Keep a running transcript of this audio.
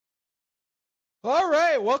All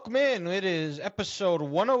right, welcome in. It is episode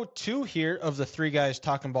 102 here of the Three Guys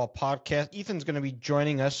Talking Ball podcast. Ethan's going to be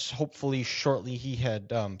joining us hopefully shortly. He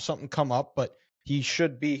had something come up, but he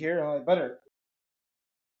should be here. I better.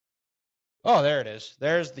 Oh, there it is.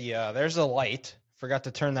 There's the light. Forgot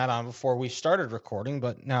to turn that on before we started recording,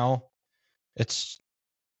 but now it's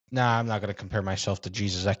I'm not going to compare myself to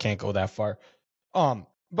Jesus. I can't go that far.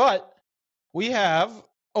 But we have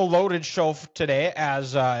a loaded show today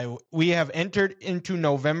as we have entered into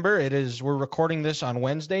November. We're recording this on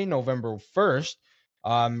Wednesday, November 1st.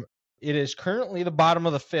 It is currently the bottom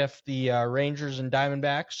of the fifth. The Rangers and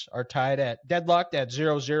Diamondbacks are deadlocked at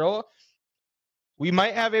 0-0. We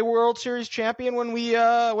might have a World Series champion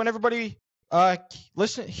when everybody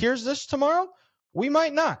hears this tomorrow. We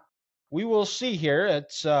might not. We will see here.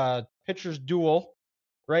 It's pitcher's duel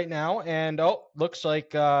right now, and looks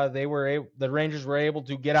like the Rangers were able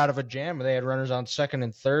to get out of a jam. They had runners on second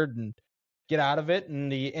and third and get out of it in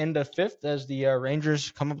the end of fifth as the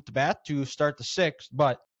Rangers come up to bat to start the sixth.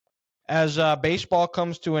 But as baseball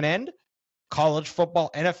comes to an end, college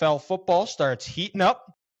football, NFL football starts heating up.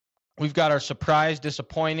 We've got our surprise,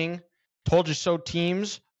 disappointing, told you so team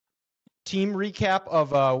recap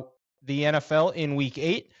of the NFL in week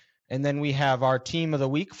 8. And then we have our team of the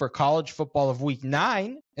week for college football of week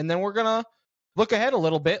 9. And then we're going to look ahead a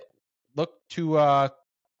little bit, look to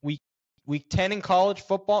week 10 in college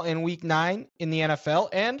football and week 9 in the NFL.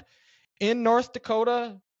 And in North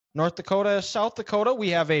Dakota, South Dakota,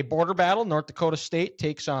 we have a border battle. North Dakota State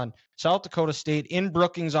takes on South Dakota State in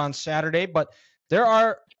Brookings on Saturday. But there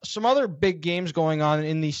are some other big games going on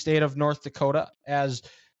in the state of North Dakota as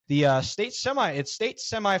the state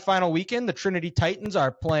semifinal weekend. The Trinity Titans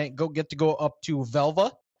are get to go up to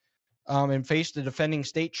Velva and face the defending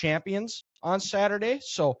state champions on Saturday.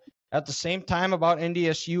 So at the same time, about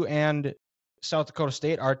NDSU and South Dakota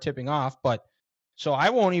State are tipping off. So I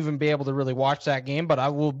won't even be able to really watch that game,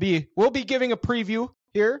 but we'll be giving a preview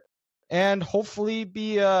here and hopefully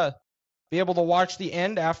be able to watch the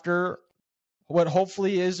end after what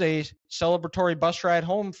hopefully is a celebratory bus ride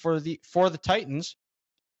home for the Titans.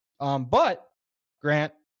 But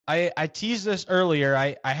Grant, I teased this earlier.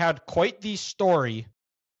 I had quite the story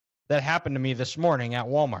that happened to me this morning at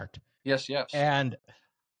Walmart. Yes. And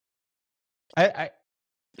I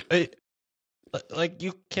like,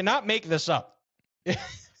 you cannot make this up. So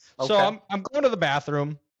Okay. I'm going to the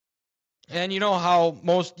bathroom, and you know how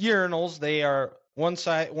most urinals, they are one's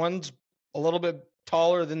a little bit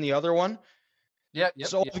taller than the other one. Yep.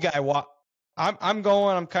 So the guy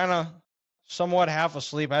I'm kind of somewhat half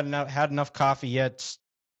asleep. I hadn't had enough coffee yet.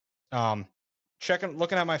 Looking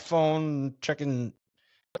at my phone, checking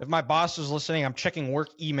if my boss is listening. I'm checking work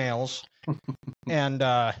emails, and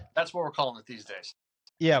that's what we're calling it these days.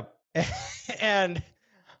 Yeah, and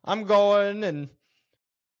I'm going, and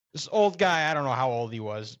this old guy, I don't know how old he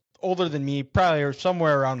was, older than me, probably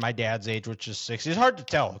somewhere around my dad's age, which is 60. It's hard to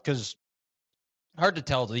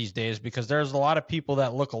tell these days because there's a lot of people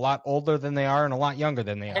that look a lot older than they are and a lot younger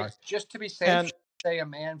than they are. Just to be safe, say a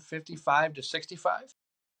man 55 to 65?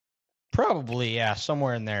 Probably, yeah,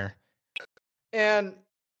 somewhere in there. And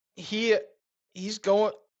he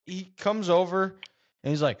comes over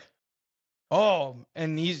and he's like, oh,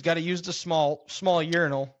 and he's got to use the small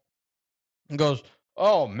urinal and goes,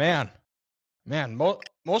 oh, man,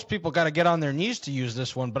 most people got to get on their knees to use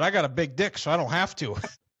this one, but I got a big dick, so I don't have to.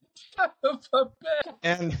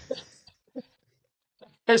 And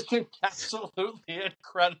it's absolutely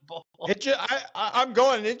incredible. I'm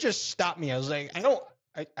going. It just stopped me. I was like,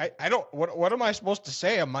 I don't. What am I supposed to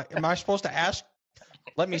say? Am I supposed to ask?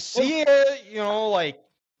 Let me see it. You know, like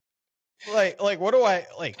what do I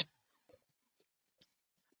like?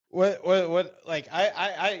 What like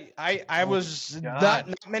I was not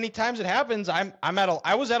many times it happens.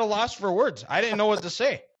 I was at a loss for words. I didn't know what to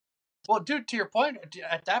say. Well, dude, to your point,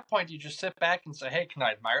 at that point, you just sit back and say, hey, can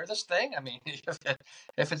I admire this thing? I mean,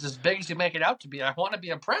 if it's as big as you make it out to be, I want to be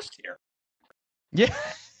impressed here. Yeah,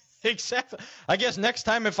 exactly. I guess next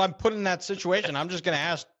time if I'm put in that situation, I'm just going to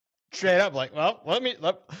ask straight up, like, well,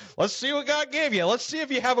 let's see what God gave you. Let's see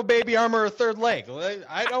if you have a baby arm or a third leg.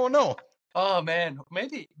 I don't know. Oh, man.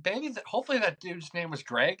 Maybe hopefully that dude's name was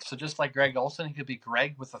Greg. So just like Greg Olson, he could be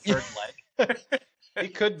Greg with a third leg. He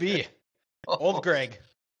could be. Old Greg.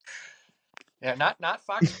 Yeah, not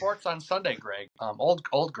Fox Sports on Sunday, Greg. Old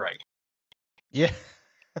Greg. Yeah.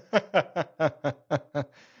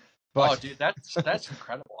 Oh, dude, that's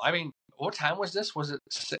incredible. I mean, what time was this? Was it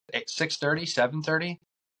 6:30, 7:30?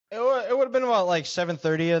 It would have been about like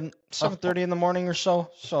 7:30 in the morning or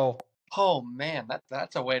so. So. Oh man,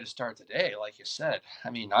 that's a way to start the day, like you said.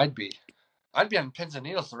 I mean, I'd be on pins and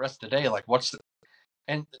needles the rest of the day. Like, what's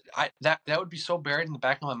And that would be so buried in the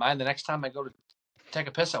back of my mind. The next time I go to take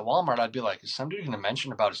a piss at Walmart, I'd be like, is some dude going to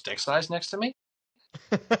mention about his dick size next to me?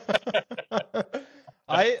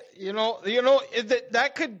 That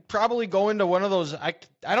could probably go into one of those. I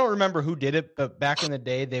don't remember who did it, but back in the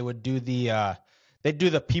day, they would do they'd do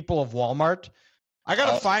the people of Walmart. I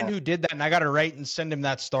gotta find who did that, and I gotta write and send him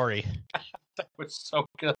that story. That was so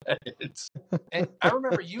good. And I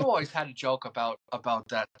remember you always had a joke about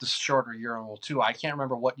that the shorter urinal too. I can't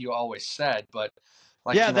remember what you always said, but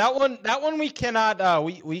like, yeah, that one we cannot.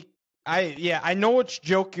 I know which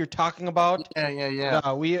joke you're talking about.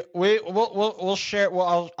 Yeah. We'll share.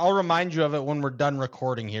 Well, I'll remind you of it when we're done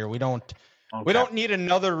recording here. We don't need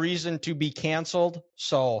another reason to be canceled.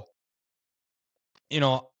 So,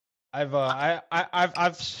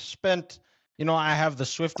 I've spent. I have the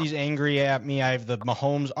Swifties angry at me. I have the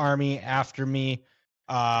Mahomes army after me.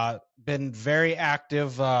 Been very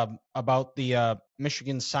active about the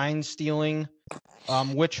Michigan sign stealing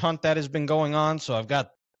witch hunt that has been going on. So I've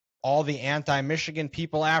got all the anti-Michigan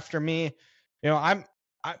people after me. I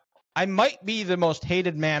might be the most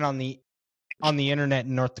hated man on the internet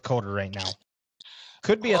in North Dakota right now.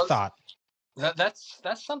 Could be a thought. That's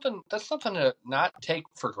something to not take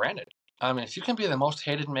for granted. I mean, if you can be the most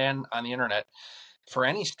hated man on the internet for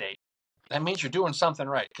any state, that means you're doing something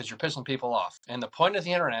right because you're pissing people off. And the point of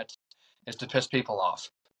the internet is to piss people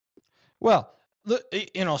off. Well,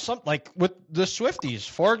 some like with the Swifties,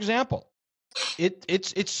 for example,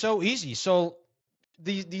 it's so easy. So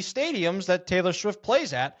the stadiums that Taylor Swift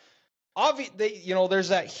plays at, there's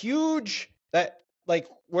that huge like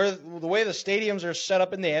where the way the stadiums are set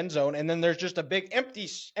up in the end zone, and then there's just a big empty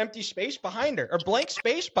space behind her, or blank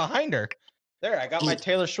space behind her. There, I got my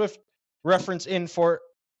Taylor Swift reference in for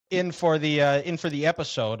the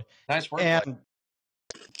episode. Nice work.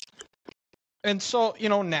 And so,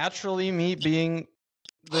 naturally, me being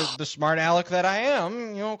the smart aleck that I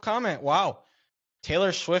am, comment, wow,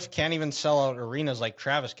 Taylor Swift can't even sell out arenas like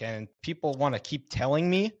Travis can, and people want to keep telling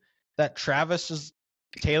me that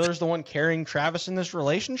Taylor's the one carrying Travis in this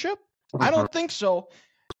relationship? I don't think so.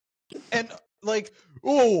 And like,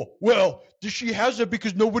 oh, well, she has it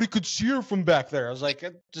because nobody could see her from back there. I was like,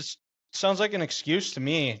 it just sounds like an excuse to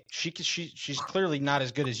me. She's clearly not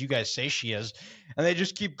as good as you guys say she is. And they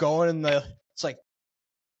just keep going, and it's like,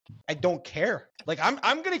 I don't care. Like,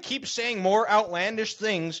 I'm going to keep saying more outlandish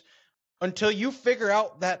things until you figure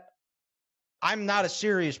out that I'm not a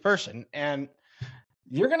serious person. And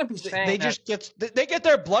you're going to be saying they get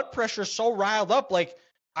their blood pressure so riled up. Like,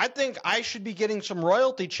 I think I should be getting some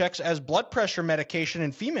royalty checks as blood pressure medication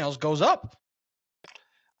in females goes up.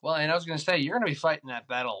 Well, and I was going to say, you're going to be fighting that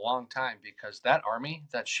battle a long time, because that army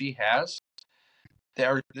that she has,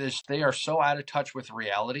 they are so out of touch with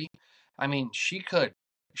reality. I mean, she could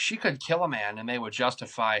kill a man and they would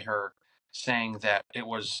justify her saying that it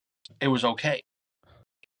was okay.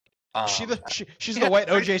 She's the white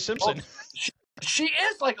O.J. Simpson. She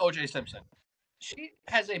is like O.J. Simpson. She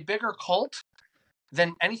has a bigger cult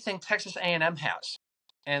than anything Texas A&M has,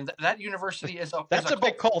 and that university is a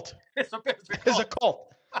big cult. It's a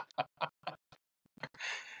cult.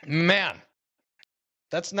 Man,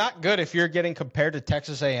 that's not good if you're getting compared to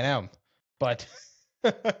Texas A&M. But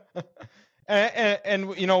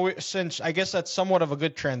and since I guess that's somewhat of a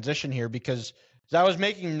good transition here, because as I was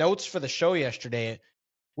making notes for the show yesterday,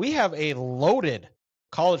 we have a loaded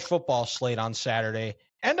college football slate on Saturday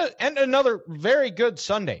and another very good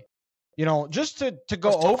Sunday. Just to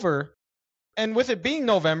go over, and with it being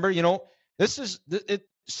November, this is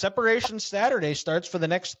Separation Saturday starts for the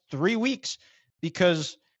next 3 weeks,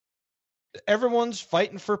 because everyone's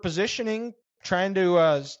fighting for positioning, trying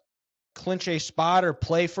to clinch a spot or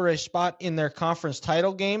play for a spot in their conference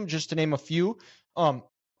title game, just to name a few.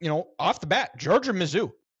 Off the bat, Georgia,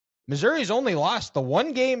 Mizzou. Missouri's only lost the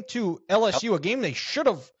one game to LSU, a game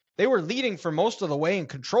they were leading for most of the way and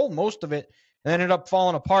controlled most of it, and ended up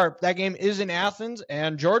falling apart. That game is in Athens,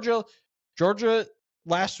 and Georgia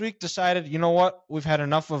last week decided, you know what, we've had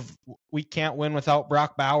enough of, we can't win without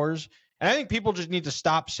Brock Bowers. And I think people just need to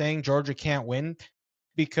stop saying Georgia can't win,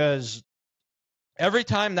 because every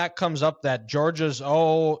time that comes up, that Georgia's,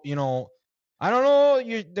 I don't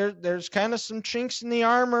know, there's kind of some chinks in the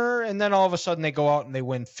armor, and then all of a sudden they go out and they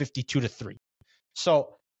win 52-3.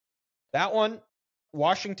 So that one,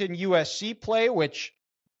 Washington USC play, which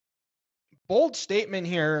bold statement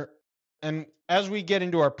here, and as we get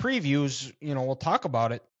into our previews, we'll talk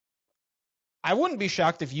about it. I wouldn't be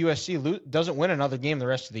shocked if USC doesn't win another game the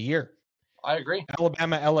rest of the year. I agree.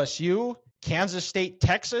 Alabama, LSU, Kansas State,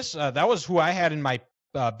 Texas. That was who I had in my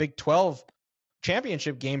Big 12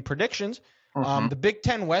 championship game predictions. Mm-hmm. The Big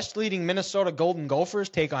Ten West leading Minnesota Golden Gophers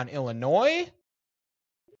take on Illinois.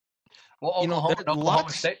 Well, Oklahoma and Oklahoma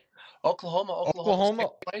State. Oklahoma State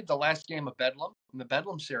played the last game of Bedlam in the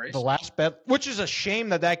Bedlam series. The last which is a shame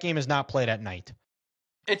that game is not played at night.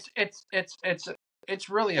 It's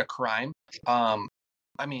really a crime.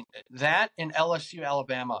 I mean, that and LSU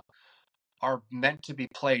Alabama are meant to be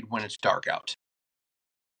played when it's dark out.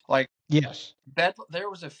 Like, yes, there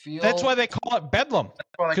was a field. That's why they call it Bedlam,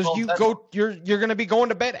 because you're going to be going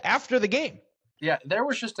to bed after the game. Yeah, there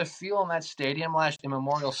was just a feel in that stadium in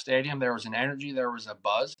Memorial Stadium. There was an energy, there was a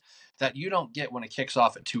buzz that you don't get when it kicks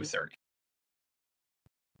off at 2:30.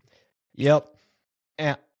 Yep,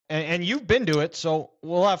 and you've been to it, so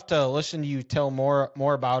we'll have to listen to you tell more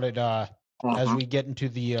about it as we get into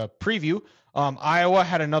the preview. Iowa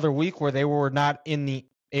had another week where they were not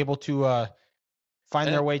able to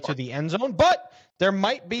find their way to the end zone, but there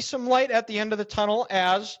might be some light at the end of the tunnel,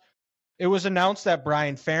 as it was announced that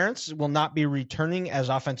Brian Ferentz will not be returning as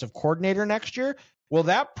offensive coordinator next year. Will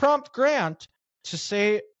that prompt Grant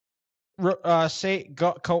to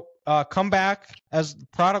come back as the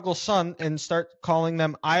prodigal son and start calling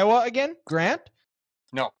them Iowa again? Grant?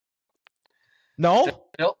 No.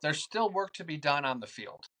 There's still work to be done on the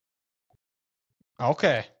field.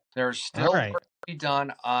 Okay. There's still work to be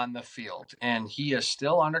done on the field, and he is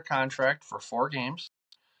still under contract for 4 games,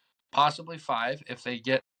 possibly 5 if they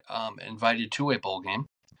get invited to a bowl game.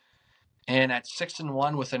 And at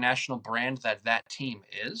 6-1 with the national brand that team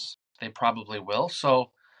is, they probably will.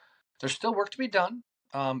 So there's still work to be done.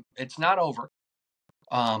 It's not over.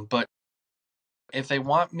 But if they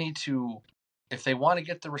want to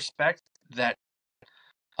get the respect that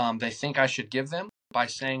they think I should give them by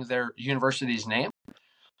saying their university's name,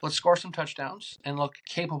 let's score some touchdowns and look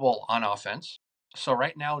capable on offense. So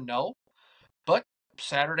right now, no. But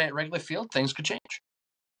Saturday at Wrigley Field, things could change.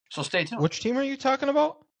 So stay tuned. Which team are you talking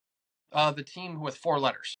about? The team with 4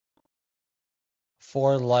 letters.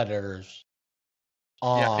 4 letters.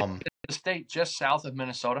 Yeah, it's the state just south of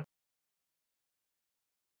Minnesota.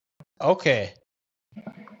 Okay.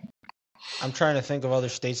 I'm trying to think of other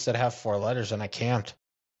states that have 4 letters, and I can't.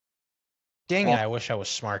 Dang it, I wish I was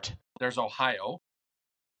smart. There's Ohio.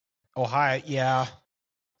 Ohio, yeah.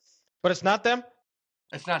 But it's not them?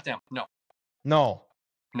 It's not them, no. No.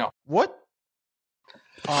 What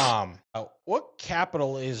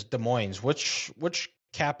capital is Des Moines? Which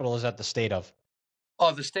capital is that the state of?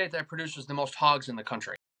 Oh, the state that produces the most hogs in the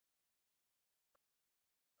country.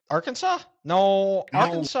 Arkansas? No.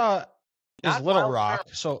 Arkansas is Little Rock.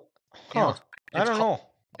 So, I don't know.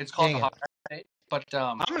 It's called the Hog State, but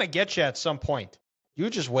I'm going to get you at some point. You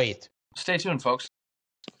just wait. Stay tuned, folks.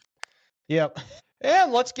 Yep.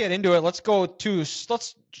 And let's get into it.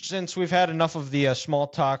 Since we've had enough of the small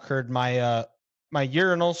talk, heard my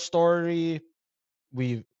urinal story.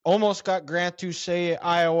 We almost got Grant to say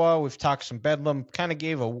Iowa. We've talked some Bedlam, kind of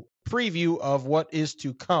gave a preview of what is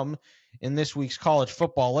to come in this week's college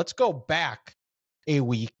football. Let's go back a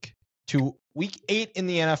week to week 8 in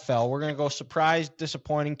the NFL. We're going to go surprise,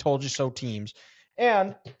 disappointing, told you so teams.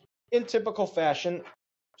 And in typical fashion,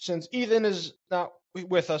 since Ethan is not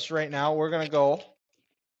with us right now, we're going to go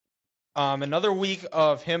another week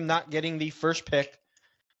of him not getting the first pick.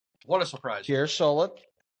 What a surprise. Here, so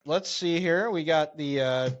let's see here. We got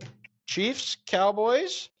the Chiefs,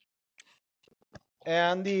 Cowboys,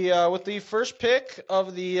 and with the first pick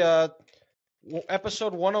of the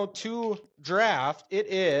episode 102 draft, it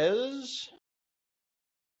is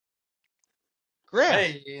Grant.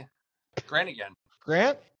 Hey, Grant again.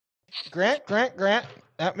 Grant.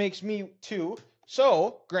 That makes me 2.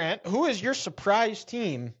 So, Grant, who is your surprise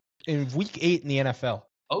team in week 8 in the NFL?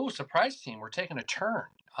 Oh, surprise team. We're taking a turn.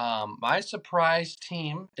 My surprise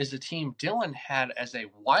team is a team Dylan had as a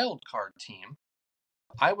wild card team.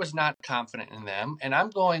 I was not confident in them, and I'm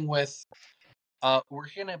going with we're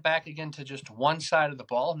going to back again to just one side of the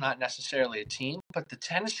ball, not necessarily a team, but the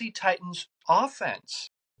Tennessee Titans offense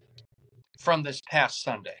from this past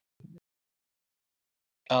Sunday.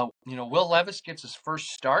 Will Levis gets his first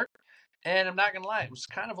start, and I'm not going to lie, I was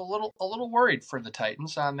kind of a little worried for the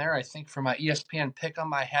Titans on there. I think for my ESPN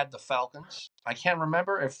pick'em, I had the Falcons. I can't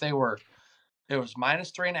remember if it was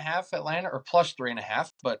 -3.5 Atlanta or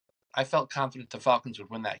 +3.5, but I felt confident the Falcons would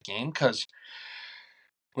win that game because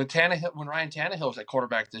when Ryan Tannehill was at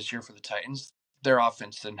quarterback this year for the Titans, their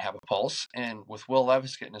offense didn't have a pulse. And with Will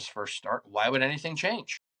Levis getting his first start, why would anything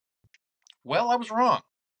change? Well, I was wrong.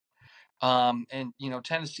 And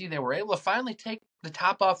Tennessee, they were able to finally take the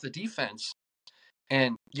top off the defense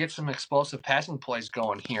and get some explosive passing plays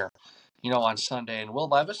going here, on Sunday. And Will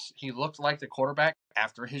Levis, he looked like the quarterback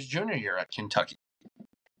after his junior year at Kentucky.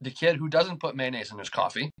 the kid who doesn't put mayonnaise in his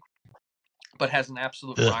coffee, but has an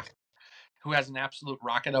absolute Ugh. rocket, who has an absolute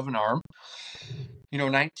rocket of an arm.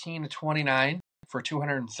 19 to 29 for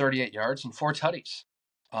 238 yards and 4 tutties.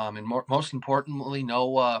 And most importantly,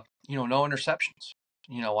 no interceptions,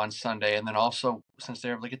 on Sunday. And then also, since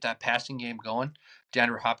they're able to get that passing game going,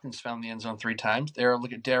 DeAndre Hopkins found the end zone 3 times. They're able to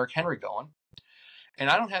get Derrick Henry going. And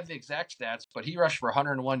I don't have the exact stats, but he rushed for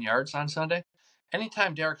 101 yards on Sunday.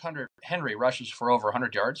 Anytime Derrick Henry rushes for over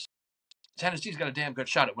 100 yards, Tennessee's got a damn good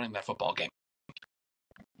shot at winning that football game.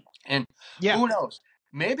 And who knows?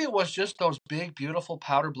 Maybe it was just those big, beautiful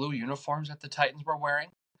powder blue uniforms that the Titans were wearing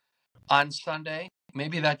on Sunday.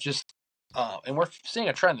 Maybe that just and we're seeing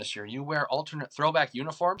a trend this year. You wear alternate throwback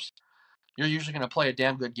uniforms, you're usually going to play a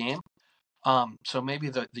damn good game. So maybe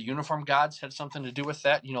the uniform gods had something to do with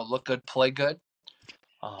that. Look good, play good.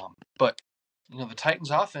 But the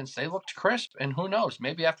Titans offense, they looked crisp, and who knows?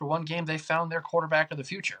 Maybe after one game they found their quarterback of the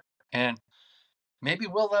future. And maybe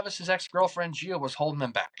Will Levis's ex-girlfriend Gia was holding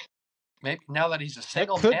them back. Maybe now that he's a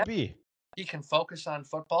single man, he can focus on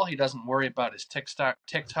football. He doesn't worry about his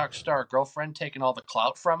TikTok star girlfriend taking all the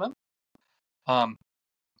clout from him.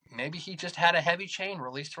 Maybe he just had a heavy chain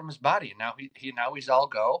released from his body, and now he's all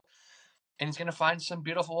go, and he's gonna find some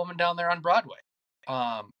beautiful woman down there on Broadway.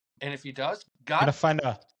 And if he does,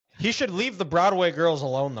 he should leave the Broadway girls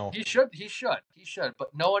alone, though. He should. But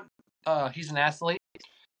no one. He's an athlete.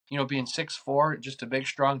 Being 6'4", just a big,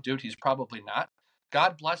 strong dude, he's probably not.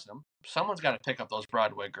 God bless him. Someone's got to pick up those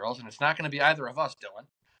Broadway girls, and it's not going to be either of us,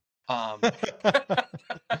 Dylan.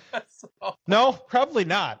 No, probably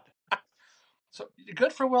not. So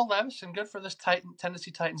good for Will Levis and good for this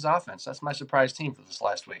Tennessee Titans offense. That's my surprise team for this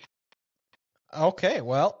last week. Okay,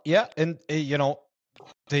 well, yeah, and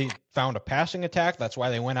they found a passing attack. That's why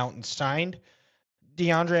they went out and signed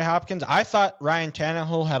DeAndre Hopkins. I thought Ryan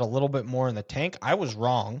Tannehill had a little bit more in the tank. I was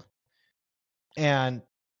wrong. And,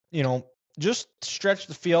 just stretch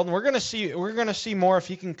the field. And we're going to see more if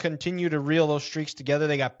he can continue to reel those streaks together.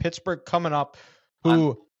 They got Pittsburgh coming up,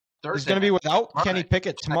 who is going to be without Kenny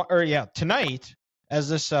Pickett tonight, as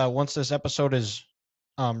this once this episode is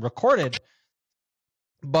recorded.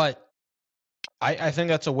 But I think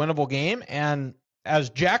that's a winnable game. And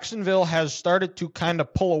as Jacksonville has started to kind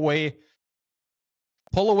of pull away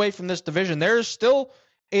from this division, there is still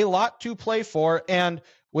a lot to play for. And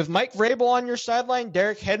with Mike Vrabel on your sideline,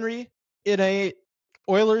 Derrick Henry in a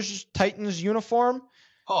Oilers-Titans uniform,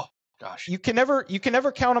 oh gosh, you can never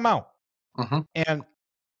count them out. Mm-hmm. And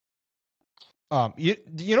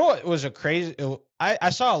you know what was a crazy?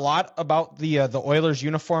 I saw a lot about the Oilers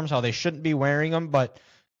uniforms, how they shouldn't be wearing them, but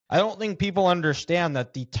I don't think people understand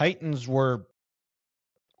that the Titans were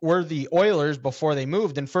the Oilers before they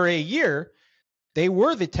moved, and for a year they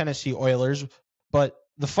were the Tennessee Oilers. But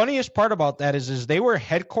the funniest part about that is they were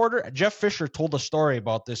headquartered. Jeff Fisher told a story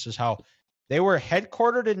about this, is how they were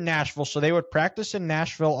headquartered in Nashville, so they would practice in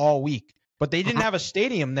Nashville all week, but they didn't have a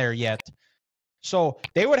stadium there yet. So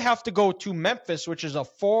they would have to go to Memphis, which is a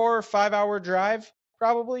 4 or 5 hour drive,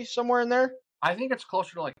 probably somewhere in there. I think it's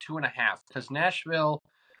closer to like 2.5, because Nashville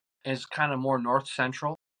is kind of more north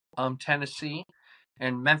central Tennessee,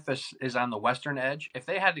 and Memphis is on the western edge. If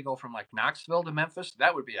they had to go from like Knoxville to Memphis,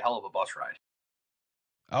 that would be a hell of a bus ride.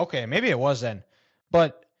 Okay, maybe it was then.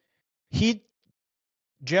 But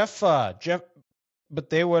Jeff, but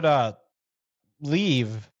they would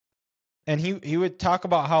leave, and he would talk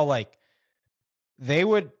about how like they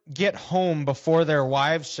would get home before their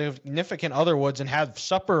wives, significant other woods, and have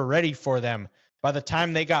supper ready for them by the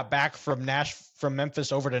time they got back from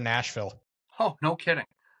Memphis over to Nashville. Oh, no kidding.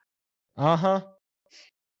 Uh-huh.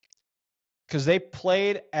 Because I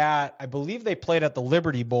believe they played at the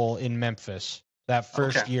Liberty Bowl in Memphis that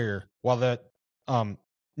first year, while the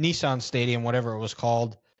Nissan Stadium, whatever it was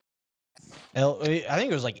called, I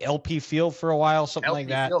think it was like LP Field for a while, something like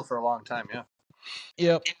that. LP Field for a long time, yeah.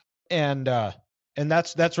 Yep, and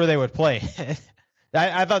that's where they would play.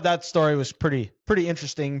 I thought that story was pretty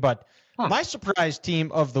interesting. But my surprise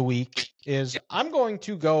team of the week is I'm going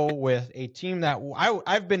to go with a team that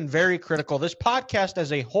I've been very critical. This podcast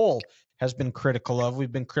as a whole has been critical of.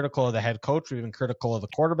 We've been critical of the head coach. We've been critical of the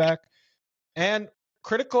quarterback, and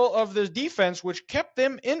critical of the defense, which kept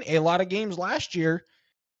them in a lot of games last year.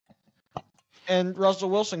 And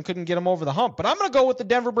Russell Wilson couldn't get them over the hump. But I'm going to go with the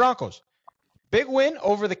Denver Broncos. Big win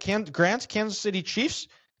over the Kansas City Chiefs.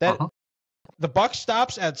 That the buck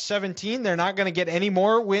stops at 17. They're not going to get any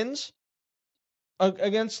more wins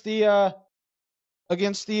against the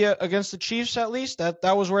Chiefs. At least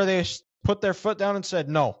that was where they put their foot down and said,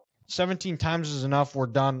 no, 17 times is enough. We're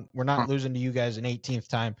done. We're not losing to you guys an 18th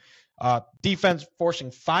time. Defense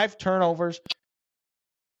forcing 5 turnovers.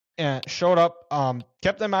 and showed up,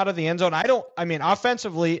 kept them out of the end zone.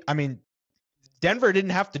 Offensively, Denver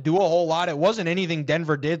didn't have to do a whole lot. It wasn't anything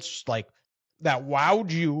Denver did like that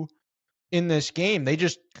wowed you in this game. They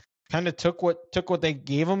just kind of took what they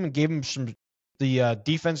gave them and gave them some. The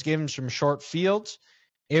defense gave them some short fields,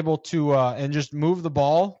 able to and just move the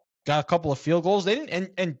ball. Got a couple of field goals. They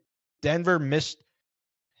didn't, and Denver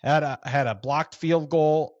had a blocked field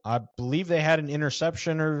goal. I believe they had an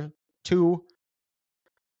interception or two.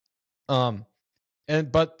 But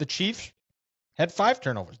the Chiefs had 5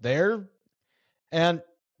 turnovers. They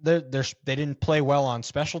didn't play well on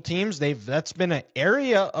special teams. That's been an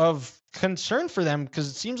area of concern for them because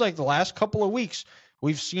it seems like the last couple of weeks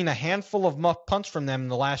we've seen a handful of muff punts from them in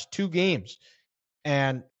the last 2 games,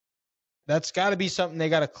 and that's got to be something they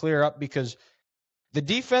got to clear up because the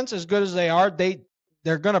defense, as good as they are,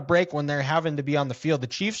 they're going to break when they're having to be on the field. The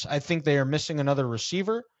Chiefs, I think they are missing another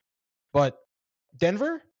receiver, but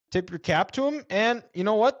Denver, tip your cap to them, and you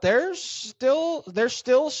know what? They're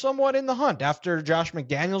still somewhat in the hunt after Josh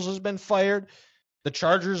McDaniels has been fired. The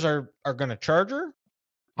Chargers are going to Charger,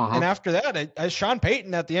 and after that, Sean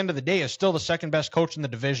Payton at the end of the day is still the second best coach in the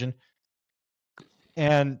division,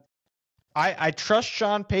 and I trust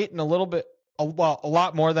Sean Payton a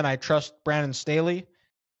lot more than I trust Brandon Staley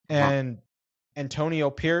and Antonio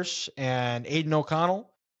Pierce and Aiden O'Connell.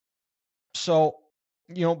 So,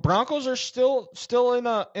 Broncos are still in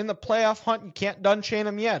the playoff hunt. You can't done chain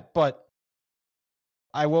them yet, but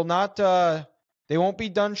I will not. They won't be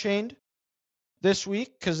done chained this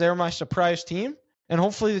week because they're my surprise team, and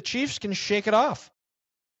hopefully the Chiefs can shake it off.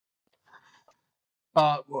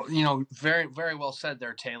 Very, very well said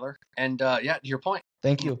there, Taylor. And to your point.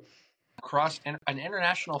 Thank you. Across an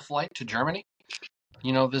international flight to Germany,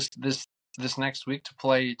 this next week to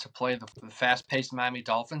play the fast-paced Miami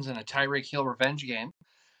Dolphins in a Tyreek Hill revenge game.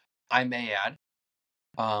 I may add,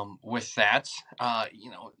 with that,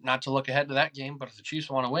 not to look ahead to that game, but if the Chiefs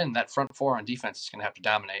want to win, that front 4 on defense is going to have to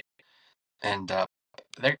dominate, and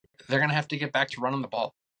they're going to have to get back to running the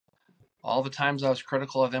ball. All the times I was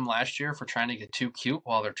critical of them last year for trying to get too cute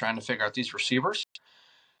while they're trying to figure out these receivers,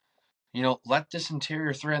 let this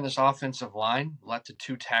interior 3 on this offensive line, let the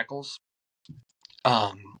 2 tackles,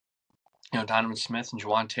 Donovan Smith and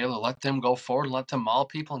Juwan Taylor, let them go forward, let them maul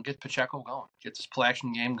people and get Pacheco going, get this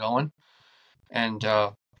play-action game going, and,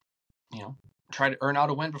 try to earn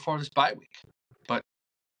out a win before this bye week. But,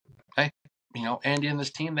 hey, Andy and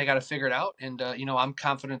this team, they got to figure it out, and, I'm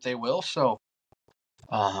confident they will. So,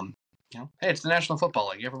 hey, it's the National Football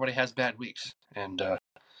League. Everybody has bad weeks. And,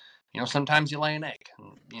 sometimes you lay an egg.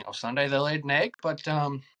 And, Sunday they laid an egg, but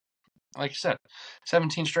like I said,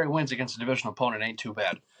 17 straight wins against a divisional opponent ain't too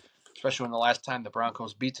bad. Especially when the last time the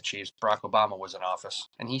Broncos beat the Chiefs, Barack Obama was in office.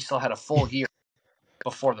 And he still had a full year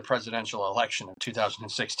before the presidential election in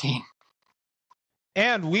 2016.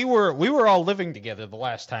 And we were all living together the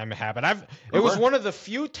last time it happened. It was one of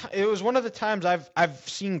the times I've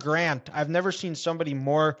seen Grant. I've never seen somebody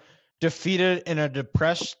more defeated in a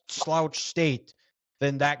depressed slouch state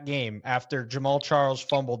than that game after Jamal Charles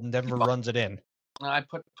fumbled and Denver runs it in. I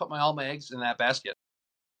put all my eggs in that basket,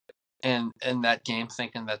 and in that game,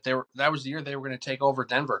 thinking that that was the year they were going to take over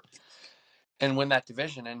Denver and win that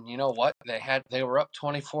division. And you know what? They were up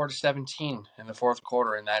 24-17 in the fourth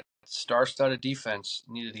quarter, and that star-studded defense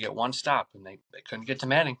needed to get one stop, and they couldn't get to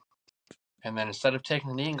Manning. And then instead of taking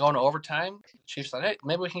the knee and going to overtime, the Chiefs thought, hey,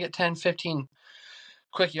 maybe we can get 10, 15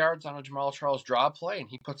 quick yards on a Jamal Charles draw play, and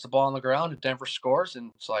he puts the ball on the ground, and Denver scores,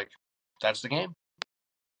 and it's like, that's the game.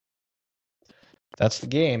 That's the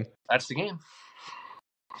game. That's the game.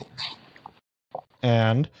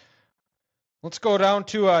 And let's go down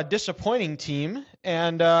to a disappointing team.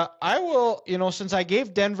 And I will, since I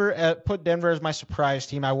gave put Denver as my surprise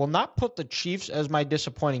team, I will not put the Chiefs as my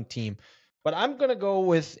disappointing team. But I'm going to go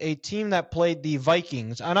with a team that played the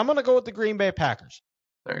Vikings, and I'm going to go with the Green Bay Packers.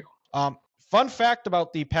 There you go. Fun fact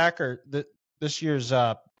about the Packer this year's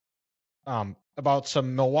about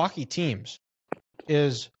some Milwaukee teams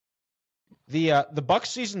is the Bucs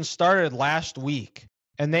season started last week,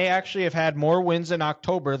 and they actually have had more wins in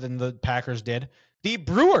October than the Packers did. The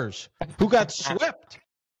Brewers, who got swept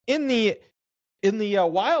in the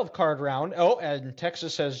wild card round. Oh, and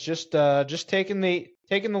Texas has just taken the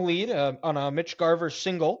lead on a Mitch Garver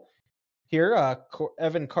single here.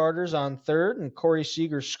 Evan Carter's on third, and Corey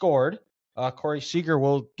Seager scored. Corey Seager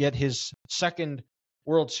will get his second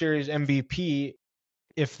World Series MVP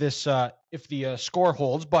if the score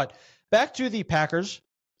holds. But back to the Packers.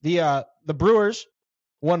 The Brewers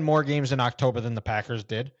won more games in October than the Packers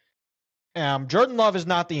did. Jordan Love is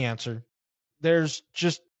not the answer.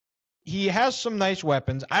 He has some nice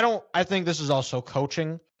weapons. I think this is also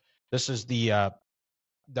coaching. This is the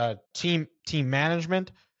team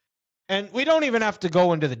management. And we don't even have to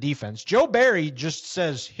go into the defense. Joe Barry just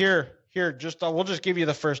says, here, just we'll just give you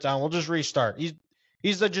the first down. We'll just restart.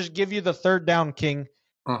 He's the just give you the third down king.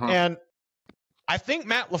 And I think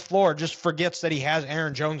Matt LaFleur just forgets that he has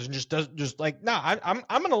Aaron Jones and just does I'm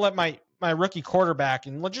going to let my rookie quarterback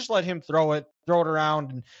and just let him throw it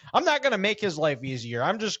around. And I'm not going to make his life easier.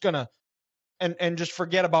 I'm just going to and just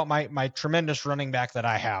forget about my tremendous running back that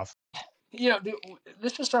I have.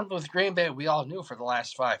 This is something with Green Bay we all knew for the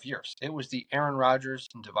last 5 years. It was the Aaron Rodgers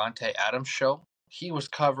and Devontae Adams show. He was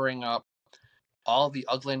covering up all the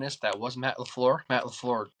ugliness that was Matt LaFleur. Matt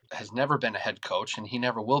LaFleur has never been a head coach, and he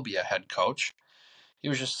never will be a head coach. He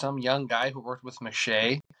was just some young guy who worked with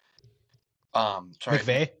McVay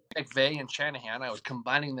and Shanahan. I was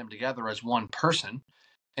combining them together as one person.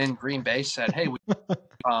 And Green Bay said, hey,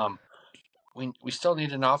 we still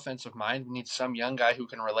need an offensive mind. We need some young guy who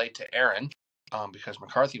can relate to Aaron because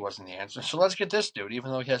McCarthy wasn't the answer. So let's get this dude,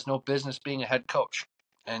 even though he has no business being a head coach.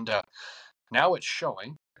 And now it's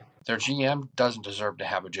showing. Their GM doesn't deserve to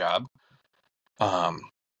have a job. And,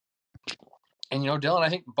 Dylan, I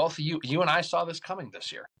think both of you and I saw this coming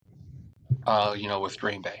this year, with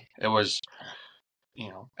Green Bay. It was,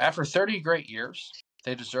 after 30 great years,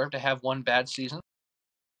 they deserve to have one bad season.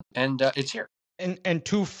 And it's here. And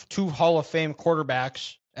two Hall of Fame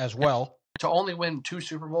quarterbacks as well. To only win 2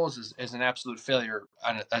 Super Bowls is an absolute failure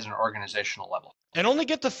as an organizational level. And only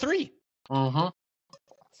get to 3. Mm-hmm.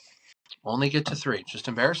 Only get to 3. Just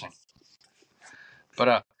embarrassing.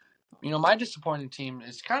 But, my disappointing team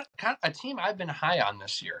is kind of a team I've been high on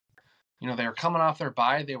this year. They were coming off their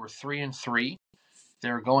bye. They were 3-3.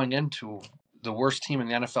 They were going into the worst team in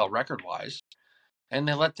the NFL record-wise. And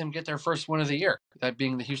they let them get their first win of the year, that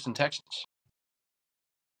being the Houston Texans.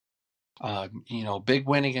 Big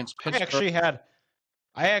win against Pittsburgh.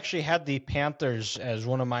 I actually had the Panthers as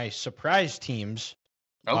one of my surprise teams.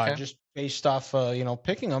 Okay. Just based off,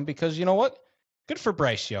 picking them because you know what? Good for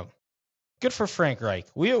Bryce Young. Good for Frank Reich.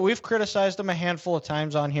 We've criticized them a handful of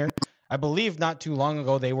times on here. I believe not too long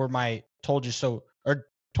ago they were my told you so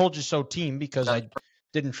team because I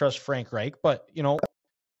didn't trust Frank Reich. But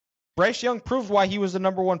Bryce Young proved why he was the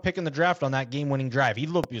number 1 pick in the draft on that game-winning drive. He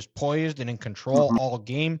was poised and in control all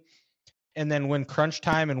game. And then when crunch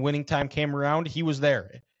time and winning time came around, he was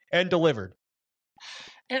there and delivered.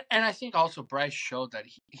 And I think also Bryce showed that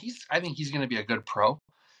I think he's going to be a good pro.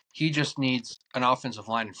 He just needs an offensive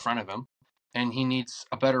line in front of him, and he needs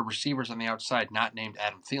a better receivers on the outside, not named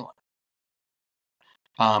Adam Thielen.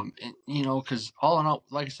 Because all in all,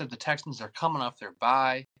 like I said, the Texans are coming off their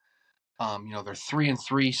bye. They're 3-3.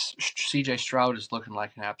 CJ Stroud is looking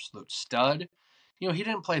like an absolute stud. He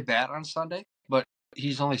didn't play bad on Sunday, but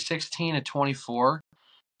he's only 16-24 for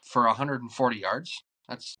 140 yards.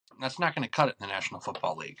 That's not going to cut it in the National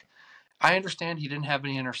Football League. I understand he didn't have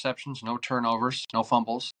any interceptions, no turnovers, no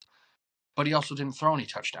fumbles, but he also didn't throw any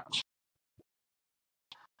touchdowns.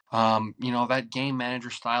 That game manager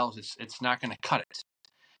style, it's not going to cut it.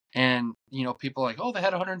 And, people are like, oh, they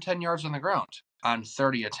had 110 yards on the ground on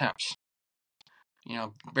 30 attempts.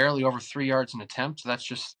 Barely over 3 yards an attempt.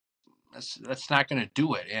 That's not going to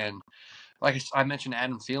do it. And like I mentioned,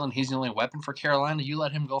 Adam Thielen, he's the only weapon for Carolina. You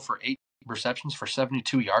let him go for 8 receptions for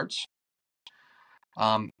 72 yards.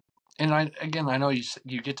 And I know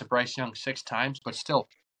you get to Bryce Young 6 times, but still,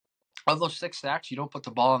 of those 6 sacks, you don't put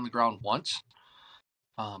the ball on the ground once.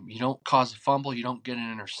 You don't cause a fumble. You don't get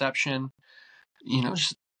an interception.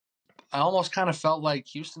 I almost kind of felt like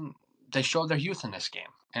Houston, they showed their youth in this game.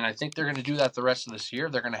 And I think they're going to do that the rest of this year.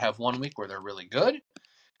 They're going to have 1 week where they're really good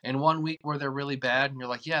and 1 week where they're really bad. And you're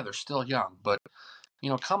like, yeah, they're still young. But,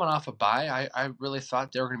 coming off a bye, I really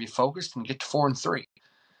thought they were going to be focused and get to 4-3.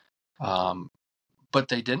 But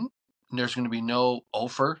they didn't. There's going to be no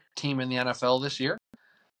Ofer team in the NFL this year.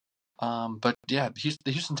 But yeah,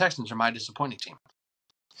 the Houston Texans are my disappointing team.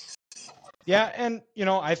 Yeah, and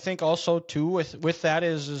I think also too with that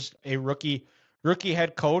is a rookie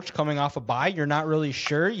head coach coming off a bye. You're not really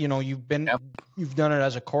sure. You've done it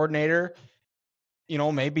as a coordinator.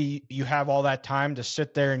 Maybe you have all that time to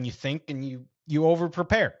sit there and you think and you over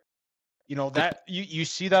prepare. That you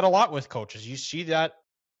see that a lot with coaches. You see that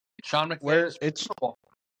Sean McVay where it's football.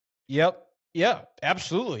 Yep. Yeah,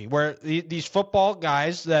 absolutely. Where these football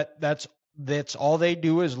guys that's all they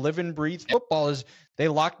do is live and breathe football is they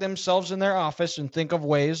lock themselves in their office and think of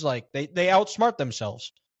ways like they outsmart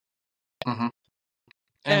themselves. Mm-hmm.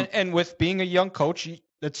 And with being a young coach,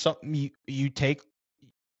 that's something you take,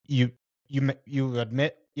 you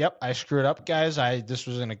admit, yep, I screwed up, guys. This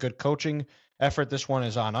wasn't a good coaching effort. This one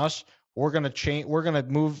is on us. We're going to change. We're going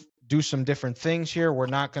to do some different things here. We're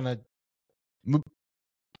not going to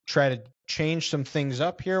try to change some things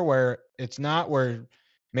up here where it's not, where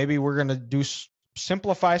maybe we're going to do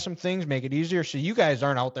simplify some things, make it easier, so you guys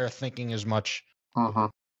aren't out there thinking as much. Mm-hmm.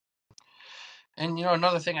 And,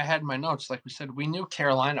 another thing I had in my notes, like we said, we knew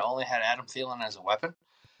Carolina only had Adam Thielen as a weapon.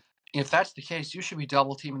 If that's the case, you should be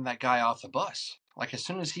double teaming that guy off the bus. Like, as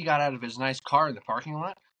soon as he got out of his nice car in the parking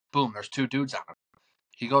lot, boom, there's 2 dudes on him.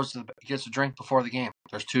 He gets a drink before the game.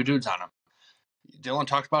 There's 2 dudes on him. Dylan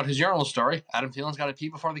talked about his urinal story. Adam Thielen's got to pee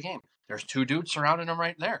before the game. There's 2 dudes surrounding him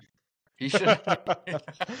right there. He should.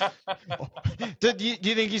 Do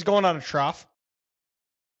you think he's going on a trough?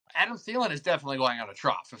 Adam Thielen is definitely going on a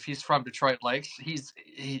trough. If he's from Detroit Lakes, he's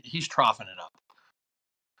troughing it up.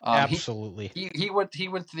 Absolutely. He went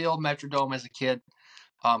to the old Metrodome as a kid.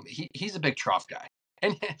 He's a big trough guy,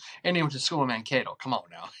 and he went to school in Mankato. Come on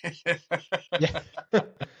now. Yeah.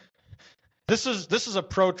 This is a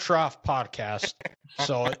pro trough podcast.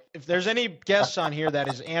 So if there's any guests on here that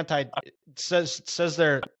is says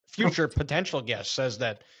their future potential guest says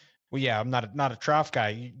that, well, yeah, I'm not a trough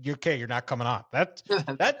guy. You're okay. You're not coming on. That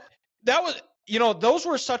was, those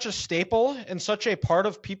were such a staple and such a part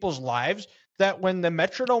of people's lives that when the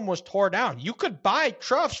Metrodome was tore down, you could buy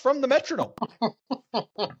troughs from the Metrodome.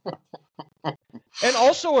 And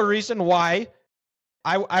also a reason why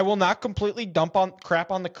I will not completely dump on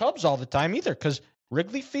crap on the Cubs all the time either, because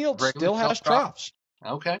Wrigley Field still has troughs.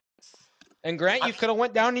 Okay. And Grant, you could have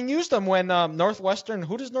went down and used them when Northwestern.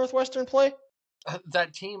 Who does Northwestern play?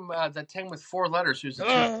 That team with 4 letters. Who's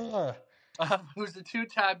the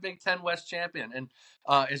 2-time Big Ten West champion and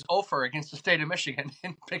is 0-for against the state of Michigan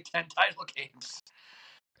in Big Ten title games.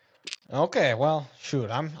 Okay, well, shoot,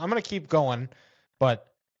 I'm gonna keep going, but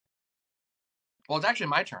it's actually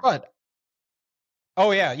my turn. But oh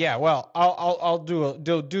yeah. Well, I'll do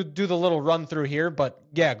the little run through here, but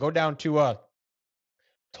yeah, go down to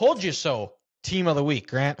told you so team of the week,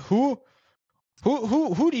 Grant. Who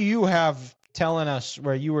do you have telling us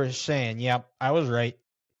where you were saying, yep, I was right?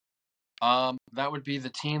 That would be the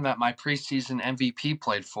team that my preseason MVP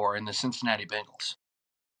played for in the Cincinnati Bengals.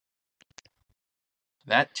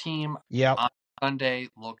 That team on Sunday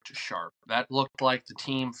looked sharp. That looked like the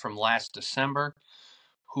team from last December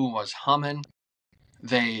who was humming.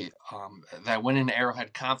 They went into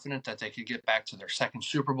Arrowhead confident that they could get back to their second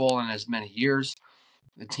Super Bowl in as many years.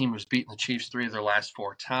 The team was beating the Chiefs 3 of their last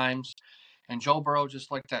 4 times. And Joe Burrow,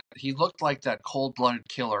 just like that, he looked like that cold-blooded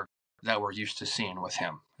killer that we're used to seeing with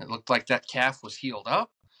him. It looked like that calf was healed up.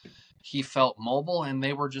 He felt mobile, and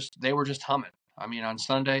they were just humming. I mean, on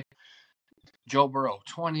Sunday, Joe Burrow,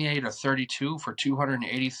 28 of 32 for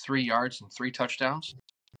 283 yards and 3 touchdowns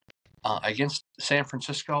against San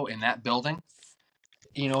Francisco in that building.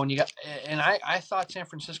 I thought San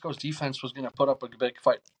Francisco's defense was going to put up a big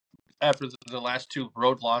fight after the last 2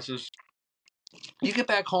 road losses. You get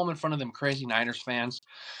back home in front of them crazy Niners fans.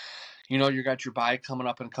 You got your bye coming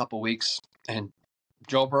up in a couple weeks, and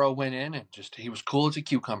Joe Burrow went in and he was cool as a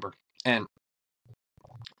cucumber. And,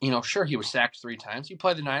 sure, he was sacked 3 times. You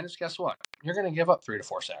play the Niners, guess what? You're going to give up 3 to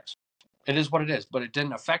 4 sacks. It is what it is, but it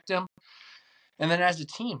didn't affect him. And then as a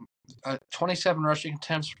team, 27 rushing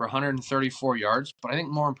attempts for 134 yards, but I think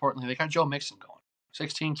more importantly, they got Joe Mixon going.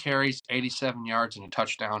 16 carries, 87 yards, and a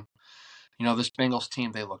touchdown. This Bengals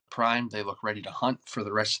team, they look primed. They look ready to hunt for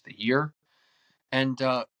the rest of the year. And,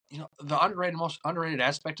 the most underrated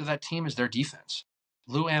aspect of that team is their defense.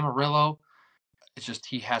 Lou Amarillo, it's just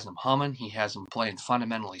he has them humming. He has them playing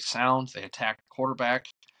fundamentally sound. They attack the quarterback.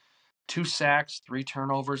 2 sacks, 3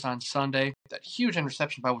 turnovers on Sunday. That huge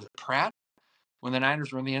interception by, was it Pratt? When the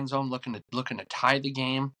Niners were in the end zone looking to tie the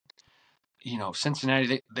game.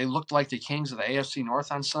 Cincinnati, they looked like the kings of the AFC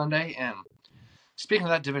North on Sunday. And speaking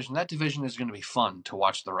of that division is going to be fun to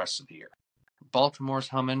watch the rest of the year. Baltimore's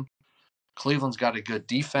humming. Cleveland's got a good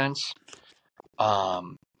defense.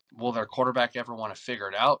 Will their quarterback ever want to figure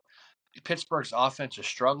it out? Pittsburgh's offense is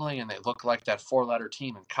struggling, and they look like that 4-letter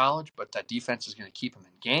team in college, but that defense is going to keep them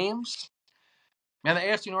in games. Man, the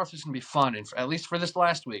AFC North is going to be fun, and at least for this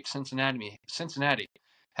last week, Cincinnati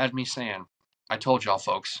had me saying, I told y'all,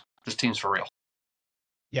 folks, this team's for real.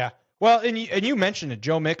 Yeah. Well, and you mentioned it,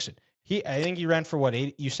 Joe Mixon. I think he ran for what,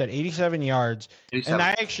 you said 87 yards. 87. And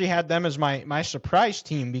I actually had them as my surprise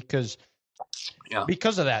team because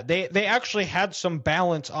of that. They actually had some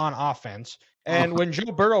balance on offense. And when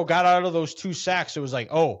Joe Burrow got out of those 2 sacks, it was like,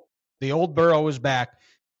 oh, the old Burrow is back.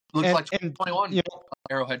 Looks like 21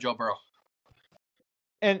 Arrowhead Joe Burrow.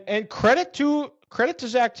 And credit to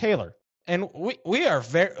Zach Taylor. And we're a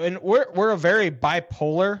very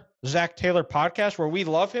bipolar Zach Taylor podcast where we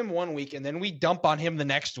love him one week and then we dump on him the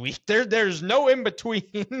next week. There's no in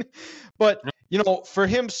between. But, for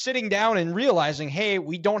him sitting down and realizing, hey,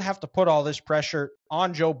 we don't have to put all this pressure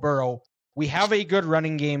on Joe Burrow. We have a good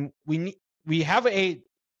running game. We have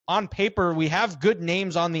on paper, we have good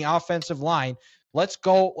names on the offensive line. Let's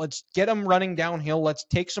go. Let's get them running downhill. Let's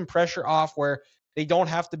take some pressure off where they don't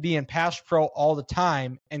have to be in pass pro all the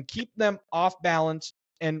time and keep them off balance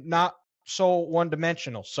and not so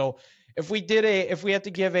one-dimensional. So if we had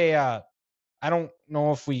to give I don't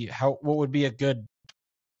know what would be a good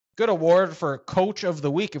award for coach of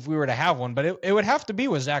the week if we were to have one, but it would have to be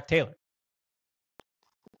with Zach Taylor.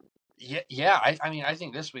 Yeah. I mean, I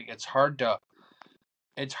think this week it's hard to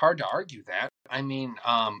argue that. I mean,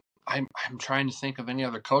 I'm trying to think of any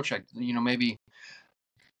other coach. Maybe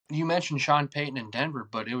you mentioned Sean Payton in Denver,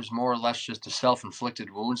 but it was more or less just the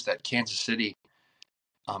self-inflicted wounds that Kansas City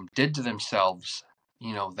did to themselves,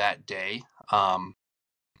 that day. The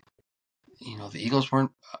Eagles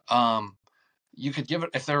weren't. You could give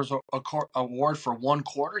it, if there was a award for one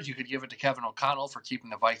quarter, you could give it to Kevin O'Connell for keeping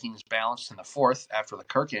the Vikings balanced in the fourth after the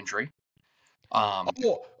Kirk injury.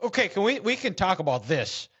 Okay. Can we can talk about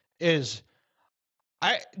this? Did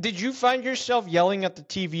you find yourself yelling at the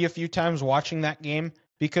TV a few times watching that game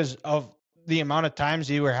because of the amount of times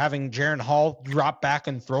you were having Jaron Hall drop back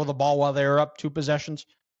and throw the ball while they were up 2 possessions?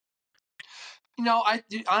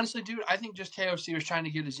 Honestly, dude, I think just KOC was trying to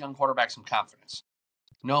give his young quarterback some confidence,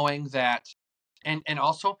 knowing that, and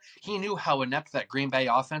also he knew how inept that Green Bay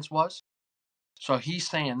offense was. So he's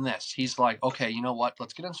saying this. He's like, okay, you know what?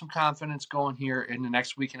 Let's get him some confidence going here in the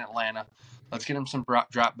next week in Atlanta. Let's get him some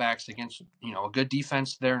drop backs against, a good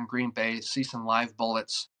defense there in Green Bay, see some live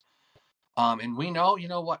bullets. And we know,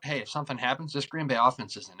 hey, if something happens, this Green Bay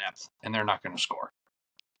offense is inept and they're not going to score.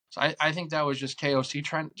 So I think that was just KOC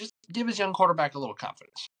trying to just give his young quarterback a little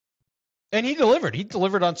confidence. And he delivered. He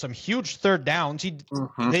delivered on some huge third downs.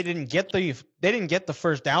 They didn't get the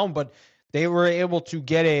first down, but they were able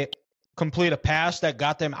to complete a pass that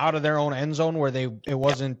got them out of their own end zone where the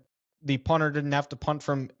punter didn't have to punt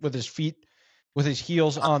with his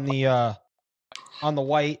heels on the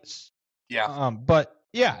whites. Yeah. But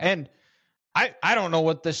yeah, and I don't know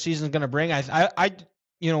what this season's going to bring.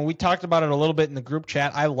 We talked about it a little bit in the group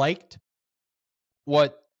chat. I liked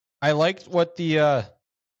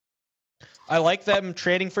them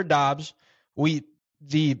trading for Dobbs.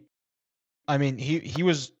 The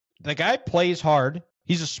guy plays hard.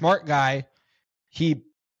 He's a smart guy.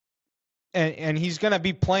 And he's going to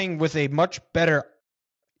be playing with a better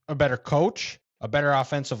coach, a better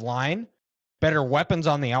offensive line, better weapons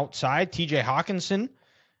on the outside, TJ Hawkinson.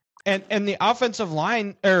 And the offensive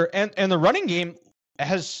line and the running game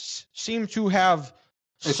has seemed to have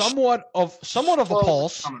somewhat of a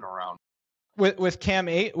pulse coming around with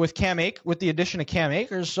the addition of Cam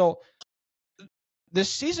Akers. So this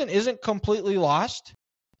season isn't completely lost.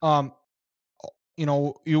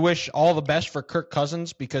 You wish all the best for Kirk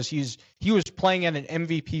Cousins because he was playing at an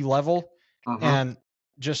MVP level and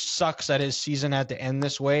just sucks that his season had to end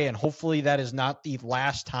this way. And hopefully that is not the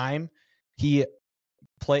last time he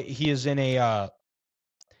is in a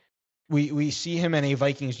we see him in a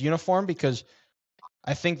Vikings uniform, because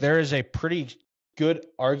I think there is a pretty good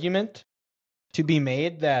argument to be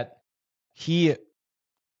made that he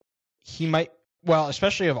might, well,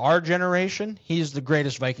 especially of our generation, he's the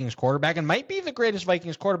greatest Vikings quarterback and might be the greatest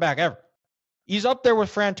Vikings quarterback ever. He's up there with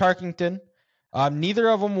Fran Tarkenton. Neither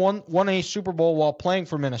of them won a Super Bowl while playing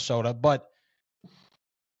for Minnesota, but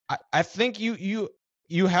I think you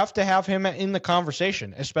have to have him in the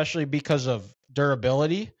conversation, especially because of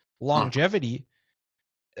durability, longevity.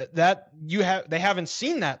 They haven't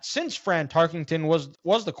seen that since Fran Tarkenton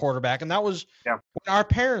was the quarterback, and that was when our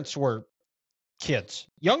parents were kids,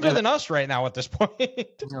 younger than us right now at this point.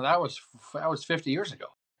 That was 50 years ago.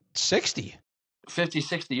 60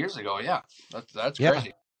 years ago. Yeah. That's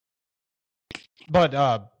crazy.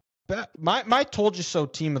 But my told you so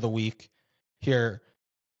team of the week here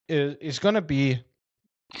is going to be,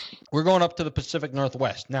 we're going up to the Pacific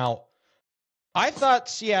Northwest. Now, I thought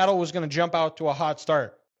Seattle was going to jump out to a hot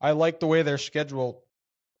start. I like the way their schedule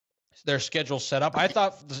set up. I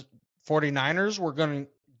thought the 49ers were going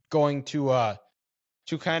to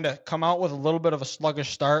kind of come out with a little bit of a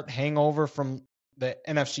sluggish start, hangover from the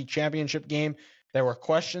NFC Championship game. There were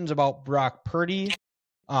questions about Brock Purdy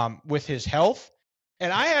with his health.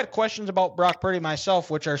 And I had questions about Brock Purdy myself,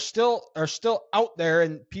 which are still out there,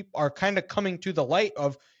 and people are kind of coming to the light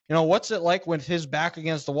of, what's it like with his back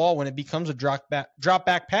against the wall when it becomes a drop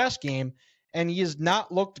back pass game, and he has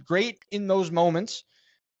not looked great in those moments.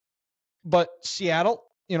 But Seattle,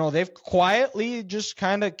 they've quietly just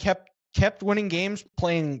kind of kept winning games,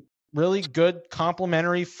 playing really good,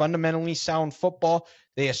 complementary, fundamentally sound football.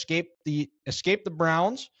 They escaped the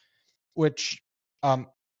Browns, which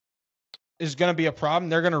is going to be a problem.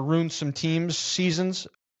 They're going to ruin some teams' seasons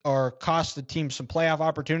or cost the team some playoff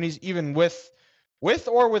opportunities, even with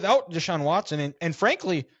or without Deshaun Watson. And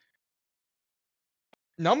frankly,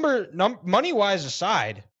 money wise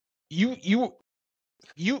aside, you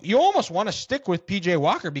almost want to stick with PJ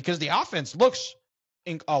Walker because the offense looks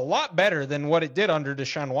a lot better than what it did under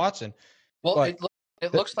Deshaun Watson. Well, but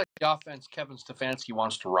it looks like the offense Kevin Stefanski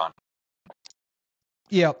wants to run.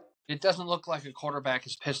 Yeah. It doesn't look like a quarterback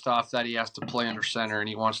is pissed off that he has to play under center and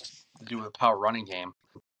he wants to do a power running game.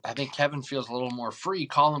 I think Kevin feels a little more free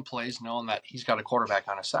calling plays, knowing that he's got a quarterback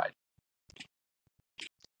on his side.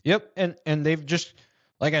 Yep, and they've just,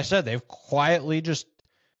 like I said, they've quietly just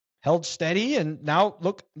held steady, and now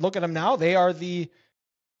look at them now. They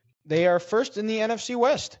are first in the NFC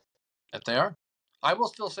West. That they are. I will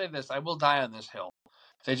still say this. I will die on this hill.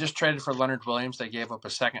 They just traded for Leonard Williams. They gave up a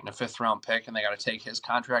second and a fifth round pick, and they got to take his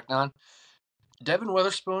contract on. Devin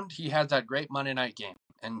Witherspoon, he had that great Monday night game,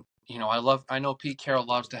 and I know Pete Carroll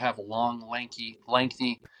loves to have a long,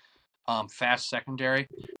 lengthy, fast secondary.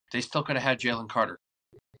 They still could have had Jalen Carter.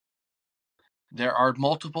 There are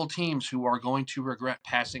multiple teams who are going to regret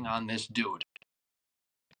passing on this dude.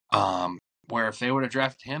 Where if they would have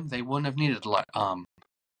drafted him, they wouldn't have needed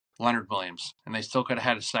Leonard Williams, and they still could have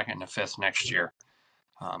had a second and a fifth next year.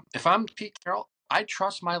 If I'm Pete Carroll, I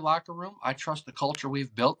trust my locker room. I trust the culture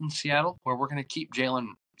we've built in Seattle, where we're going to keep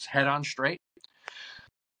Jalen's head on straight.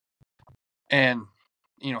 And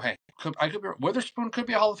hey, Witherspoon could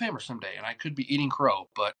be a Hall of Famer someday, and I could be eating crow.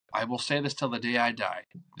 But I will say this till the day I die: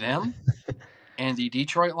 them and the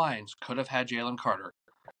Detroit Lions could have had Jalen Carter,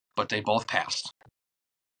 but they both passed.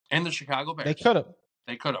 And the Chicago Bears, They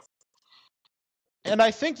could have. And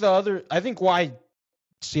I think why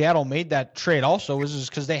Seattle made that trade also is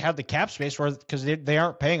because they have the cap space because they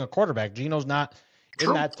aren't paying a quarterback. Gino's not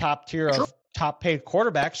in that top tier of top paid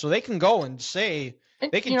quarterbacks, so they can go and say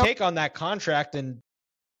they can take on that contract and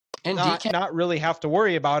not really have to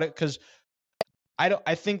worry about it because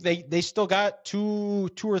I think they still got two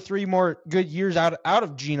or three more good years out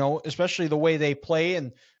of Gino, especially the way they play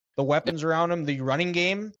and the weapons around him, the running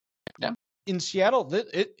game. Yeah. In Seattle,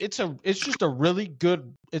 it's just a really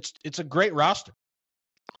good. It's a great roster.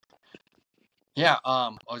 Yeah.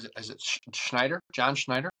 Is it Schneider? John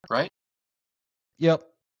Schneider, right? Yep.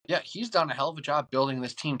 Yeah, he's done a hell of a job building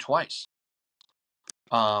this team twice.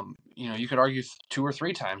 You could argue 2 or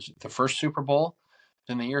 3 times. The first Super Bowl,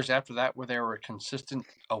 then the years after that, where they were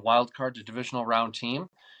a wild card to divisional round team,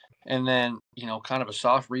 and then kind of a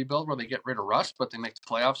soft rebuild where they get rid of Russ, but they make the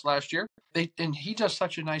playoffs last year. And he does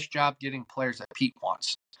such a nice job getting players that Pete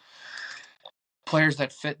wants, players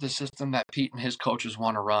that fit the system that Pete and his coaches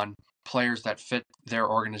want to run, players that fit their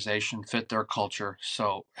organization, fit their culture.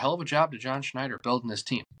 So hell of a job to John Schneider building this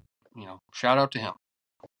team. Shout out to him.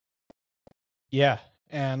 Yeah,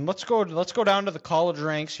 and let's go down to the college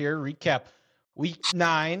ranks here. Recap week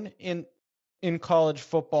 9 in college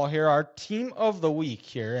football here. Our team of the week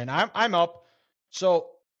here, and I'm up. So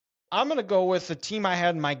I'm gonna go with the team I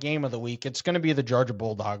had in my game of the week. It's gonna be the Georgia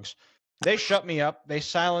Bulldogs. They shut me up. They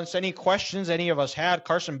silenced any questions any of us had.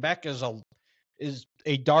 Carson Beck is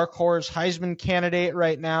a dark horse Heisman candidate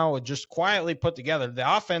right now. Just quietly put together.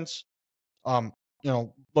 The offense,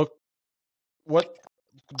 look what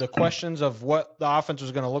the questions of what the offense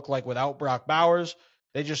was going to look like without Brock Bowers.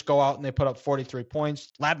 They just go out and they put up 43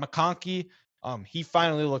 points. Lad McConkey, he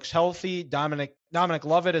finally looks healthy. Dominic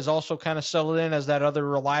Lovett is also kind of settled in as that other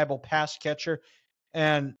reliable pass catcher.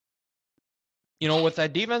 And, with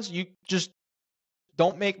that defense, you just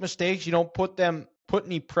don't make mistakes. You don't put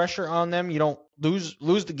any pressure on them. You don't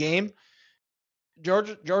lose the game.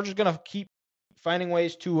 Georgia's going to keep finding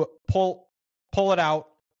ways to pull it out.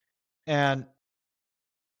 And,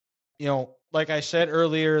 like I said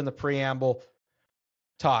earlier in the preamble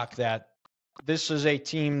talk, that this is a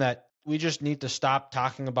team that we just need to stop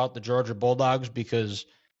talking about the Georgia Bulldogs because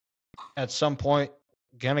at some point,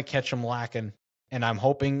 gonna catch them lacking. And I'm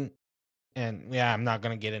hoping, and yeah, I'm not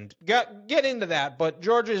gonna get into that, but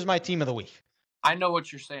Georgia is my team of the week. I know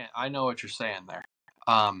what you're saying. There.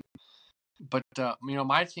 But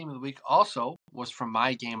my team of the week also was from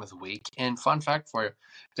my game of the week. And fun fact for you,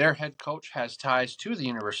 their head coach has ties to the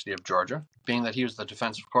University of Georgia, being that he was the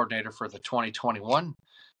defensive coordinator for the 2021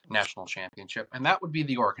 national championship, and that would be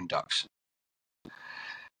the Oregon Ducks.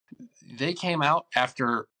 They came out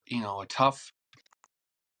after a tough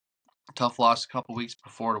loss a couple weeks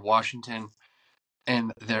before to Washington.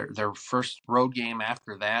 and their first road game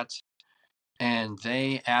after that, and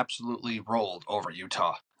they absolutely rolled over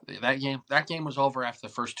Utah. That game was over after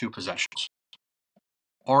the first 2 possessions.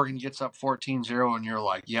 Oregon gets up 14-0, and you're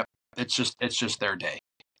like, yep, it's just their day.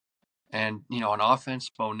 And on offense,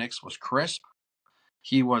 Bo Nix was crisp.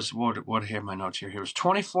 He was what I have my notes here. He was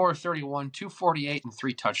 24-31, 248, and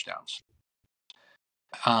 3 touchdowns.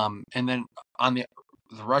 And then on the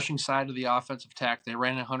rushing side of the offensive attack, they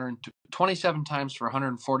ran 127 times for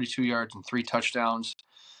 142 yards and 3 touchdowns,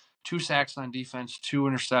 2 sacks on defense, 2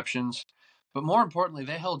 interceptions. But more importantly,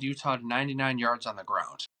 they held Utah to 99 yards on the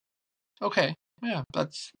ground. Okay, yeah,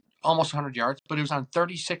 that's almost 100 yards, but it was on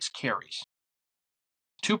 36 carries.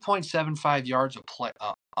 2.75 yards a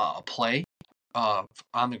play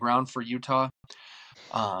on the ground for Utah.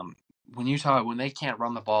 When they can't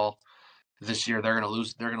run the ball this year, they're going to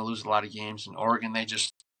lose. They're going to lose a lot of games. In Oregon,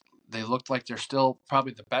 they looked like they're still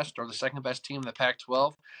probably the best or the second best team in the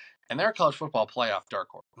Pac-12, and they're a college football playoff dark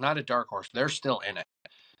horse. Not a dark horse. They're still in it.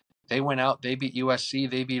 They went out. They beat USC.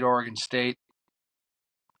 They beat Oregon State.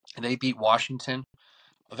 They beat Washington.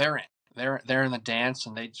 They're in. They're in the dance,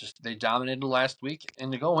 and they dominated last week.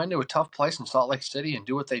 And to go into a tough place in Salt Lake City and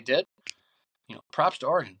do what they did, props to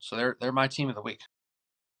Oregon. So they're my team of the week.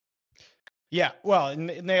 Yeah, well, and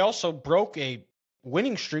they also broke a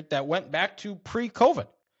winning streak that went back to pre-COVID.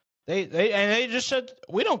 They just said,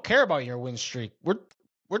 we don't care about your win streak. We're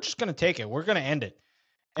just going to take it. We're going to end it.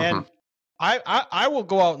 And I will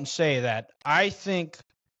go out and say that I think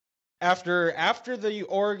after the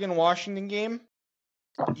Oregon-Washington game,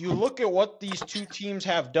 you look at what these two teams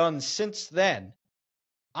have done since then.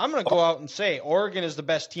 I'm going to go out and say Oregon is the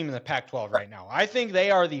best team in the Pac-12 right now. I think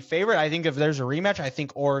they are the favorite. I think if there's a rematch, I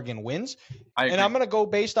think Oregon wins. And I'm going to go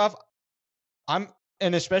based off and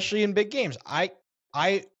especially in big games. I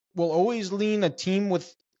will always lean a team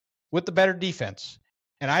with the better defense.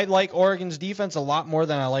 And I like Oregon's defense a lot more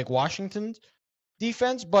than I like Washington's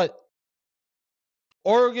defense, but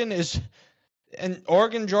Oregon,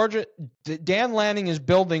 Georgia, Dan Lanning is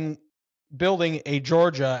building a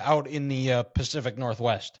Georgia out in the Pacific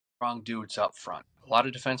Northwest. Strong dudes up front. A lot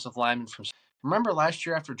of defensive linemen from. Remember last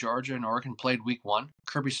year after Georgia and Oregon played Week 1,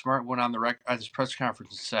 Kirby Smart went on the at his press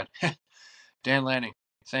conference and said, "Dan Lanning,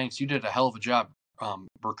 thanks. You did a hell of a job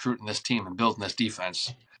recruiting this team and building this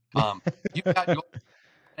defense. You got your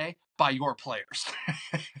today by your players."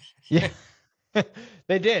 Yeah,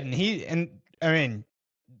 they did, and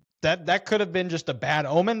that could have been just a bad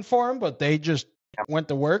omen for him, but they just went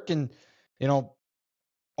to work and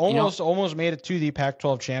almost made it to the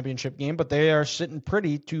Pac-12 championship game, but they are sitting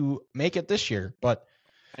pretty to make it this year.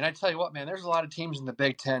 And I tell you what, man, there's a lot of teams in the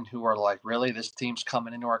Big Ten who are like, really, this team's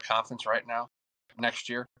coming into our conference right now, next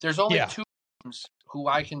year. There's only 2 teams who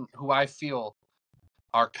I feel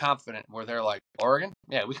are confident where they're like, Oregon,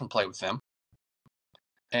 yeah, we can play with them,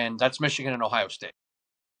 and that's Michigan and Ohio State.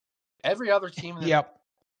 Every other team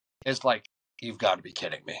is like, you've got to be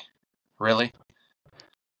kidding me, really?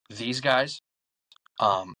 These guys.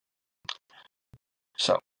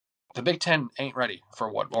 So the Big Ten ain't ready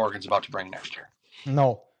for what Oregon's about to bring next year.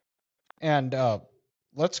 No. And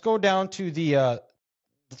let's go down to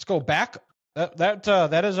let's go back.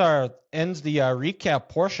 That is ends the recap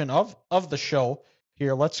portion of the show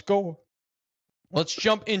here. Let's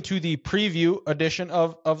jump into the preview edition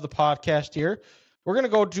of the podcast here. We're going to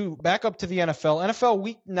go back up to the NFL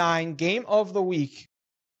Week 9 game of the week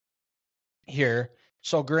here.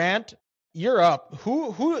 So Grant, you're up.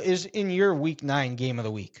 Who is in your Week 9 game of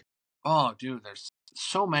the week? Oh, dude, there's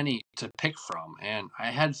so many to pick from, and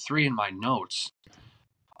I had 3 in my notes.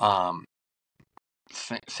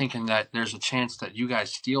 Thinking that there's a chance that you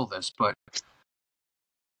guys steal this, but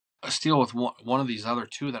steal with one of these other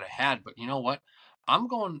 2 that I had. But you know what? I'm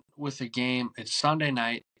going with the game. It's Sunday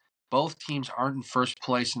night. Both teams aren't in first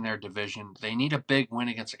place in their division. They need a big win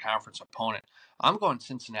against a conference opponent. I'm going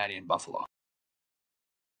Cincinnati and Buffalo.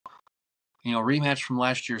 Rematch from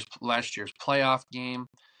last year's playoff game.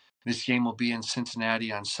 This game will be in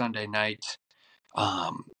Cincinnati on Sunday night.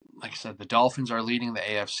 Like I said, the Dolphins are leading the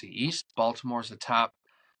AFC East. Baltimore's atop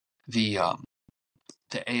the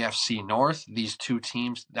AFC North. These 2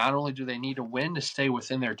 teams, not only do they need a win to stay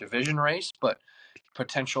within their division race, but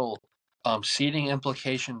potential seeding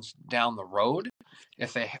implications down the road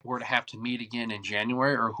if they were to have to meet again in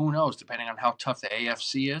January, or who knows, depending on how tough the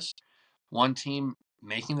AFC is. One team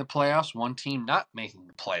making the playoffs, one team not making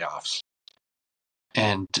the playoffs.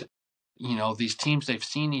 And, these teams, they've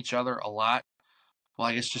seen each other a lot. Well,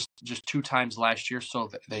 I guess just 2 times last year, so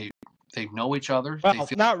that they know each other. Well,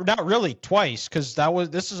 not really twice, because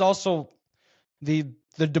this is also the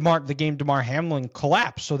the game DeMar Hamlin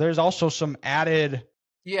collapsed. So there's also some added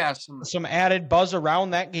buzz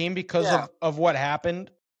around that game because of what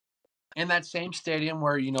happened. In that same stadium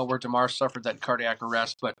where DeMar suffered that cardiac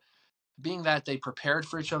arrest, but being that they prepared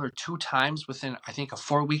for each other 2 times within, I think, a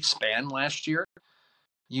 4-week span last year,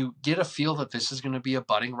 you get a feel that this is going to be a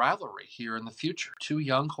budding rivalry here in the future. 2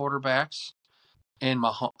 young quarterbacks, and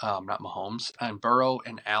not Mahomes, and Burrow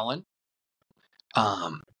and Allen.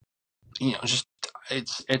 This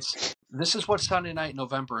is what Sunday night in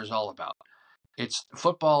November is all about. It's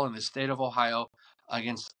football in the state of Ohio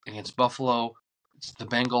against Buffalo. It's the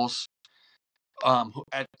Bengals.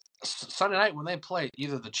 At Sunday night when they play,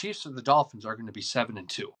 either the Chiefs or the Dolphins are going to be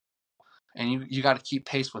 7-2, and you got to keep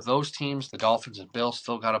pace with those teams. The Dolphins and Bills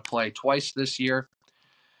still got to play twice this year.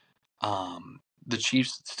 The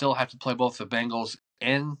Chiefs still have to play both the Bengals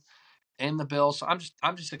and the Bills. So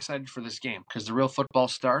I'm just excited for this game because the real football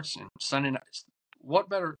starts and Sunday night. What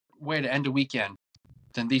better way to end a weekend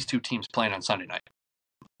than these 2 teams playing on Sunday night?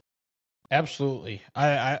 Absolutely.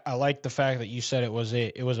 I like the fact that you said it was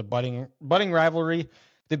a budding rivalry.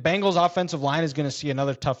 The Bengals offensive line is going to see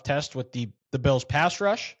another tough test with the Bills pass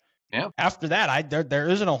rush. Yeah. After that, there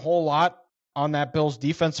isn't a whole lot on that Bills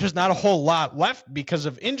defense. There's not a whole lot left because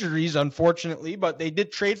of injuries, unfortunately, but they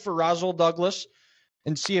did trade for Rasul Douglas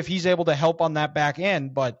and see if he's able to help on that back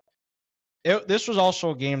end. But this was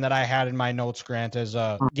also a game that I had in my notes, Grant, as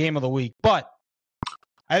a game of the week. But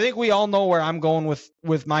I think we all know where I'm going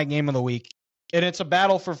with my game of the week, and it's a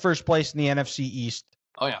battle for first place in the NFC East.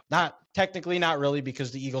 Oh, yeah. Not really,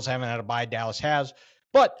 because the Eagles haven't had a bye. Dallas has.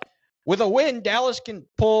 But with a win, Dallas can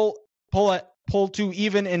pull to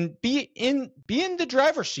even and be in the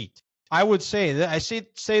driver's seat. I would say that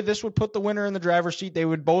say this would put the winner in the driver's seat. They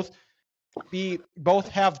would both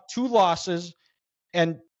have 2 losses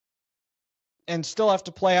and still have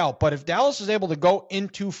to play out. But if Dallas is able to go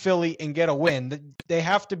into Philly and get a win, they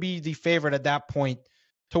have to be the favorite at that point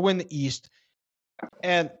to win the East.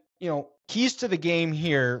 And, keys to the game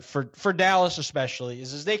here for Dallas especially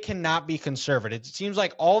is they cannot be conservative. It seems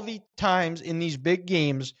like all the times in these big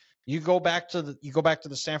games, you go back to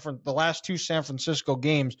the last 2 San Francisco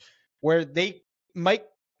games where Mike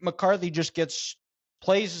McCarthy just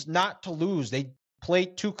plays not to lose. They play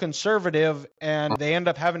too conservative and they end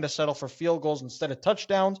up having to settle for field goals instead of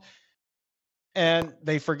touchdowns. And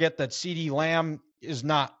they forget that CeeDee Lamb is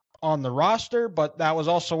not on the roster, but that was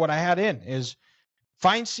also what I had is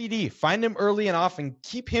find CD, find him early and often,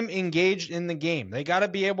 keep him engaged in the game. They got to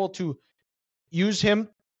be able to use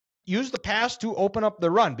the pass to open up the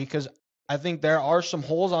run, because I think there are some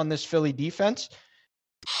holes on this Philly defense.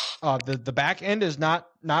 The back end is not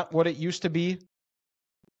what it used to be.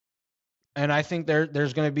 And I think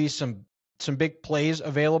there's going to be some big plays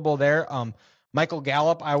available there. Michael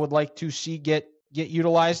Gallup, I would like to see get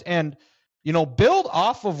utilized and, build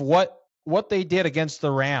off of what they did against the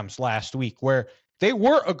Rams last week, where they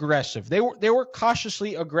were aggressive. They were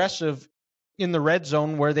cautiously aggressive in the red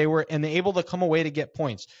zone where they were and able to come away to get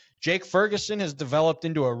points. Jake Ferguson has developed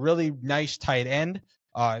into a really nice tight end.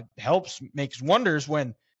 Makes wonders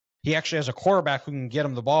when he actually has a quarterback who can get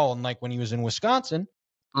him the ball, unlike when he was in Wisconsin.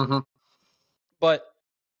 Mm-hmm. But,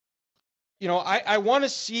 I want to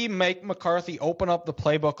see Mike McCarthy open up the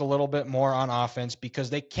playbook a little bit more on offense,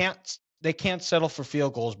 because they can't settle for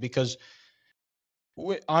field goals, because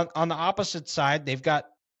on the opposite side, they've got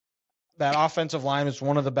that offensive line is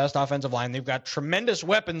one of the best offensive line. They've got tremendous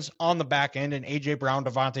weapons on the back end, and A.J. Brown,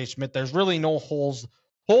 Devontae Smith. There's really no holes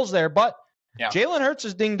there, but Jalen Hurts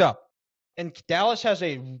is dinged up. And Dallas has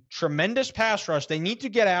a tremendous pass rush. They need to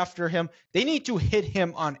get after him. They need to hit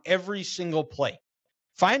him on every single play.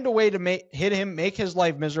 Find a way to hit him, make his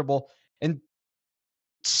life miserable, and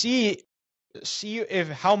see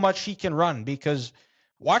how much he can run. Because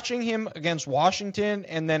watching him against Washington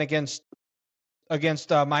and then against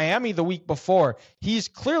Miami the week before, he's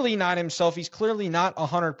clearly not himself. He's clearly not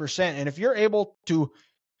 100%. And if you're able to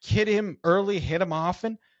hit him early, hit him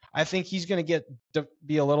often, I think he's going to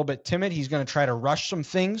be a little bit timid. He's going to try to rush some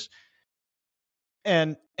things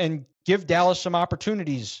and give Dallas some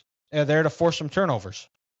opportunities there to force some turnovers.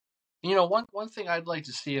 One thing I'd like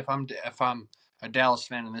to see if I'm a Dallas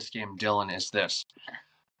fan in this game, Dylan, is this.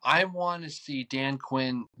 I want to see Dan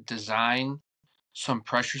Quinn design some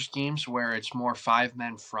pressure schemes where it's more 5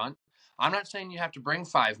 men front. I'm not saying you have to bring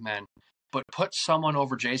 5 men, but put someone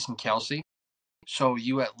over Jason Kelsey so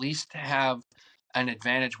you at least have an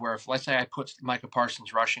advantage where if, let's say, I put Micah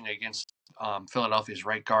Parsons rushing against Philadelphia's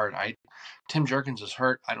right guard. Tim Jurgens is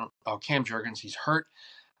hurt. Cam Jurgens, he's hurt.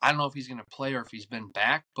 I don't know if he's going to play or if he's been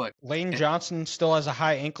back. But Lane Johnson still has a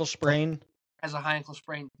high ankle sprain. has a high ankle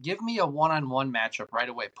sprain. Give me a one-on-one matchup right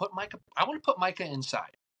away. I want to put Micah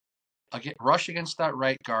inside. Rush against that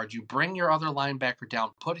right guard. You bring your other linebacker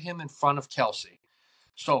down. Put him in front of Kelsey.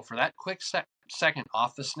 So for that quick second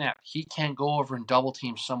off the snap, he can't go over and double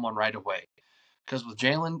team someone right away. Because with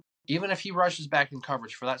Jalen, even if he rushes back in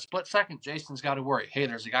coverage for that split second, Jason's got to worry. Hey,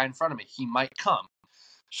 there's a guy in front of me. He might come.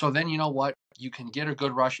 So then you know what? You can get a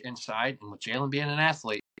good rush inside, and with Jalen being an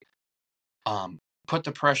athlete, put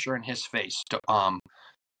the pressure in his face.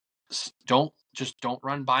 Don't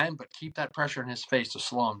run by him, but keep that pressure in his face to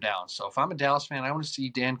slow him down. So if I'm a Dallas fan, I want to see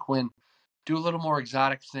Dan Quinn do a little more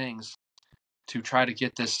exotic things to try to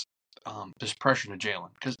get this pressure to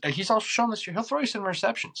Jalen, because he's also shown this year he'll throw you some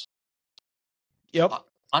interceptions. Yep.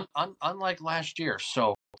 Unlike last year.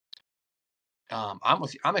 So I'm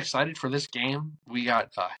with you. I'm excited for this game. We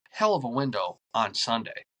got a hell of a window on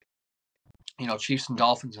Sunday. Chiefs and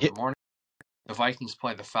Dolphins in the morning. The Vikings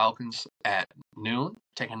play the Falcons at noon.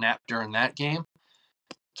 Take a nap during that game.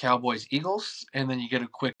 Cowboys, Eagles, and then you get a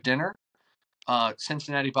quick dinner.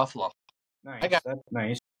 Cincinnati, Buffalo. Nice. That's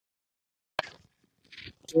nice.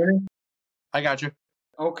 I got you.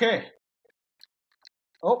 Okay.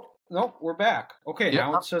 Oh, no, we're back. Okay,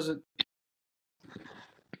 now it says it.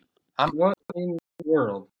 What in the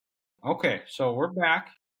world? Okay, so we're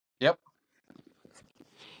back. Yep.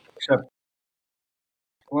 Except,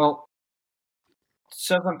 well, it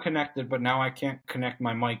says I'm connected, but now I can't connect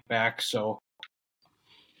my mic back, so.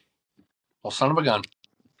 Well, son of a gun.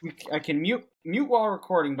 I can mute while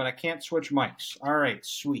recording, but I can't switch mics. All right,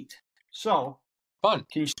 sweet. So. Fun.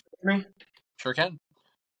 Can you hear me? Sure can.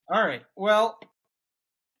 All right. Well,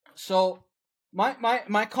 so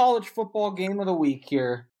my college football game of the week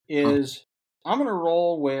here is I'm going to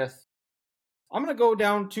go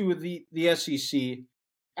down to the SEC,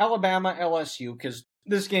 Alabama LSU, because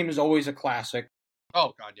this game is always a classic.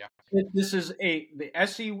 Oh God, yeah. This is the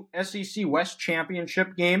SEC West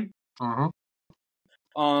Championship game.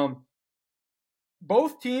 Mm-hmm.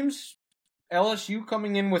 Both teams, LSU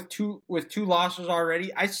coming in with two losses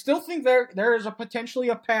already. I still think there is potentially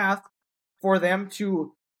a path for them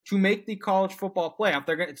to make the college football playoff.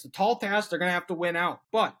 It's a tall task. They're going to have to win out,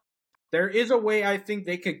 but there is a way I think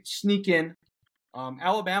they could sneak in.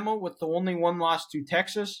 Alabama, with the only one loss to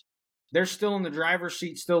Texas, they're still in the driver's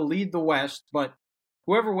seat, still lead the West, but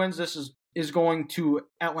whoever wins this is going to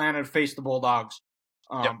Atlanta to face the Bulldogs.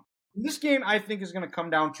 Yep. This game, I think, is going to come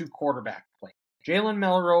down to quarterback play. Jalen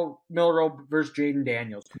Milroe versus Jaden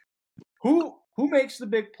Daniels. Who makes the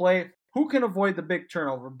big play? Who can avoid the big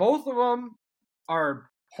turnover? Both of them are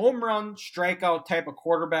home run, strikeout type of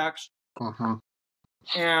quarterbacks. Mm-hmm.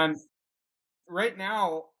 And right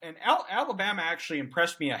now, and Alabama actually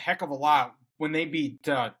impressed me a heck of a lot when they beat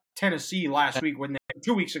Tennessee last week,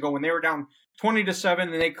 2 weeks ago, when they were down 20-7,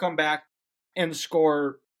 and they come back and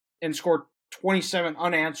score 27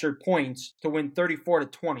 unanswered points to win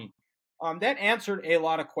 34-20. That answered a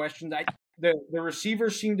lot of questions. The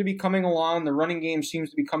receivers seem to be coming along. The running game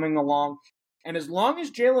seems to be coming along. And as long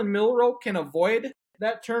as Jalen Milroe can avoid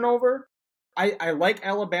that turnover, I like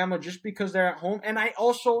Alabama just because they're at home. And I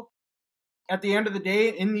also, at the end of the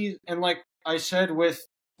day, and like I said with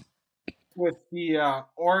the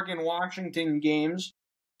Oregon-Washington games,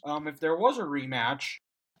 if there was a rematch,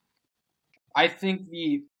 I think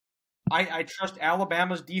I trust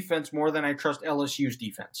Alabama's defense more than I trust LSU's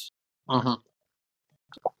defense. Mm-hmm.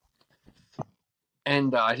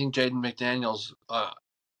 And I think Jaden Daniels,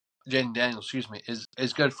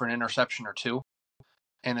 is good for an interception or two,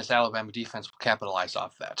 and this Alabama defense will capitalize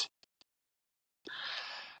off that.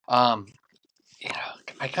 I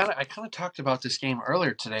kind of talked about this game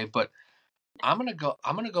earlier today, but I'm gonna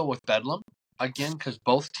go with Bedlam again because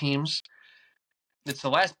both teams. It's the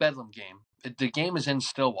last Bedlam game. The game is in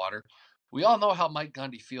Stillwater. We all know how Mike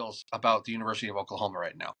Gundy feels about the University of Oklahoma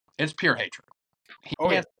right now. It's pure hatred.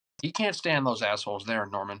 He can't stand those assholes there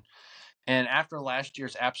in Norman. And after last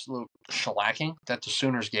year's absolute shellacking that the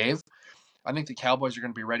Sooners gave, I think the Cowboys are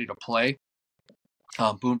going to be ready to play.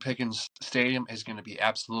 Boone Pickens Stadium is going to be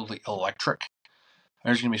absolutely electric.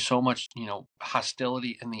 There's going to be so much,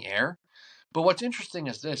 hostility in the air. But what's interesting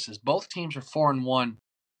is both teams are 4-1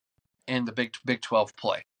 in the Big 12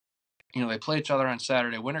 play. They play each other on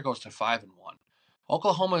Saturday. Winner goes to 5-1.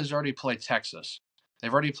 Oklahoma has already played Texas.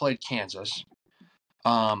 They've already played Kansas.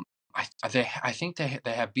 I think they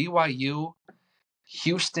have BYU,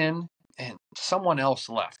 Houston, and someone else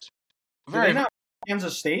left. Do they not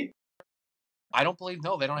Kansas State? I don't believe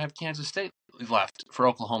they don't have Kansas State left for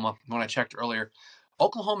Oklahoma. When I checked earlier,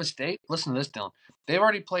 Oklahoma State. Listen to this, Dylan. They've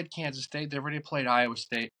already played Kansas State. They've already played Iowa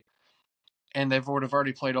State, and they've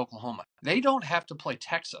already played Oklahoma. They don't have to play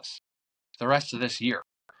Texas. the rest of this year.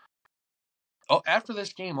 Oh, after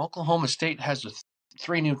this game, Oklahoma State has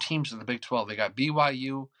 3 new teams in the Big 12. They got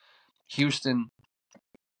BYU, Houston,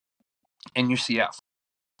 and UCF.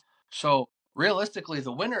 So realistically,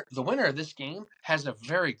 the winner of this game has a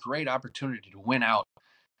very great opportunity to win out,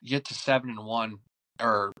 get to 7-1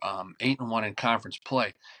 or 8-1 in conference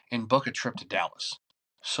play, and book a trip to Dallas.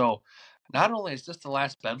 So not only is this the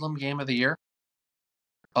last Bedlam game of the year,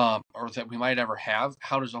 or that we might ever have,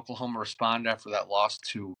 how does Oklahoma respond after that loss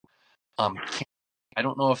to I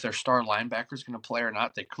don't know if their star linebacker is going to play or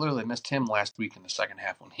not. They clearly missed him last week in the second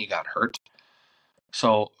half when he got hurt.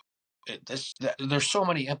 So there's so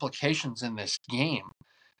many implications in this game,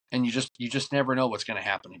 and you just never know what's going to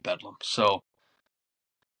happen in Bedlam. So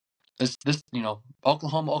this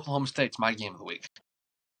Oklahoma State's my game of the week.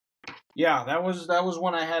 Yeah, that was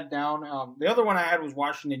one I had down. The other one I had was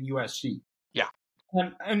Washington USC. Yeah,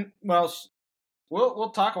 and well,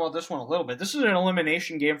 we'll talk about this one a little bit. This is an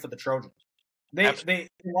elimination game for the Trojans. They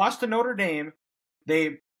lost to Notre Dame.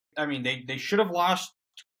 They should have lost.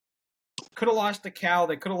 Could have lost to Cal.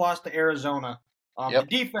 They could have lost to Arizona. The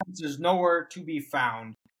defense is nowhere to be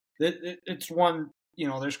found. It's one.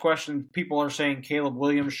 There's questions. People are saying Caleb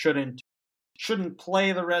Williams shouldn't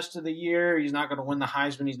play the rest of the year. He's not going to win the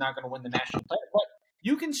Heisman. He's not going to win the national title. But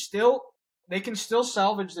they can still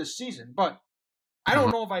salvage this season. But I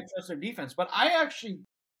don't know if I trust their defense. But I actually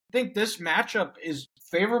think this matchup is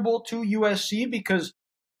favorable to USC because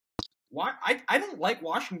I don't like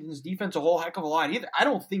Washington's defense a whole heck of a lot either. I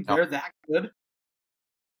don't think they're that good.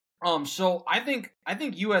 So I think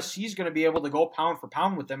USC is going to be able to go pound for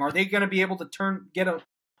pound with them. Are they going to be able to turn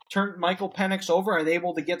Michael Penix over? Are they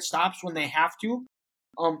able to get stops when they have to?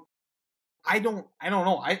 I don't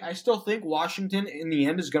know. I still think Washington in the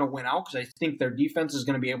end is going to win out because I think their defense is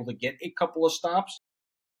going to be able to get a couple of stops,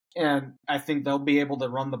 and I think they'll be able to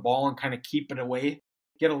run the ball and kind of keep it away,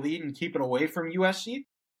 get a lead and keep it away from USC.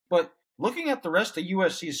 But looking at the rest of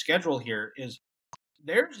USC's schedule here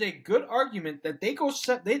there's a good argument that they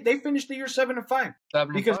they finish the year 7-5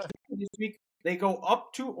 because this week they go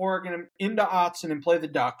up to Oregon into Autzen and play the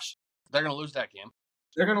Ducks. They're going to lose that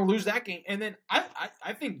game. And then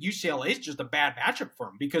I think UCLA is just a bad matchup for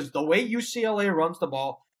them because the way UCLA runs the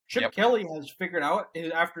ball, Chip Kelly has figured out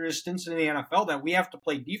after his stints in the NFL that we have to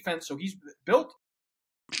play defense. So he's built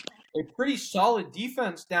a pretty solid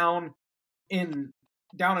defense down in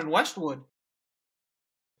Westwood.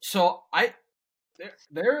 So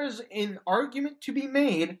there is an argument to be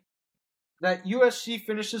made that USC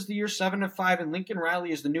finishes the year 7-5 and Lincoln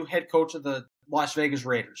Riley is the new head coach of the Las Vegas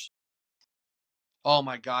Raiders. Oh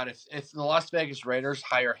my God! If the Las Vegas Raiders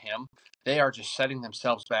hire him, they are just setting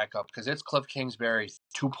themselves back up because it's Cliff Kingsbury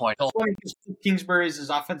 2.0. Cliff Kingsbury is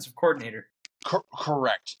his offensive coordinator.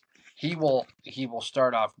 Correct. He will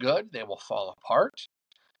start off good. They will fall apart,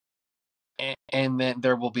 and then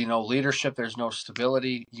there will be no leadership. There's no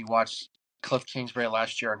stability. You watch Cliff Kingsbury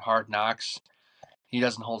last year in Hard Knocks. He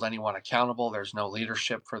doesn't hold anyone accountable. There's no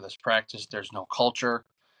leadership for this practice. There's no culture.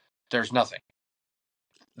 There's nothing.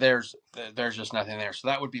 There's just nothing there. So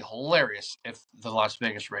that would be hilarious if the Las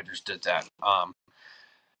Vegas Raiders did that. I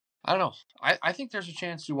don't know. I think there's a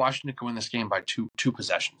chance Washington can win this game by two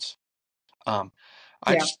possessions. I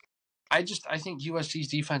think USC's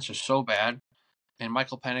defense is so bad, and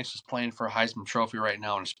Michael Penix is playing for a Heisman Trophy right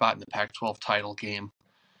now in a spot in the Pac-12 title game.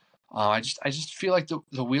 I just feel like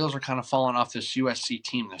the wheels are kind of falling off this USC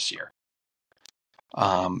team this year.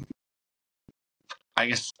 I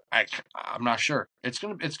guess I'm not sure. It's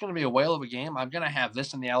gonna be a whale of a game. I'm gonna have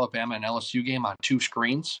this and the Alabama and LSU game on 2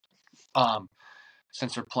 screens,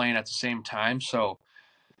 since they're playing at the same time. So,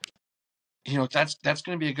 that's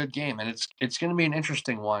gonna be a good game, and it's gonna be an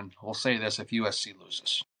interesting one. We'll say this if USC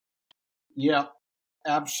loses. Yeah,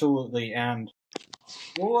 absolutely, and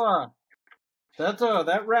we'll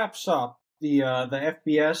that wraps up the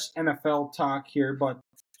FBS NFL talk here. But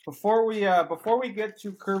before we get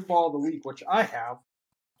to Curveball of the Week, which I have,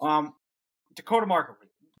 Dakota Market Week,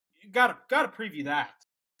 you gotta preview that.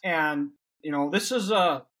 And this is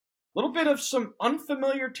a little bit of some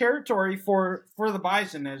unfamiliar territory for the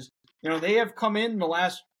Bison, as they have come in the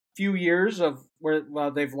last few years of where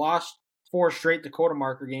they've lost 4 straight Dakota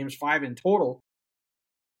Marker games, 5 in total.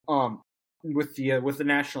 With the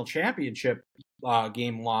national championship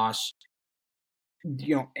game loss,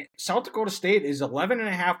 South Dakota State is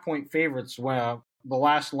 11.5-point favorites. The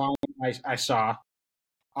last line I saw,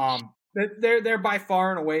 they're by far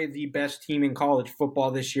and away the best team in college football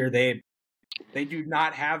this year. They do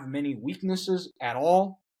not have many weaknesses at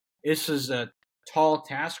all. This is a tall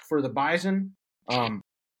task for the Bison. Some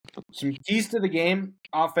keys to the game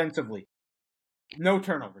offensively. no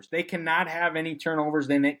turnovers. They cannot have any turnovers.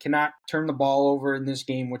 They cannot turn the ball over in this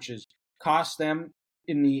game, which has cost them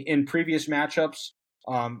in previous matchups.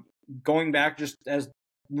 Going back just as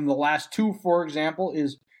in the last two, for example,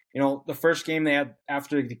 is the first game they had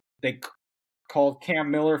after they called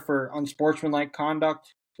Cam Miller for unsportsmanlike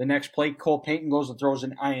conduct. The next play, Cole Payton goes and throws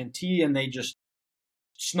an INT, and they just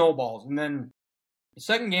snowballs. And then the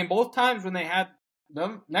second game, both times when they had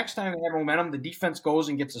them, next time they had momentum, the defense goes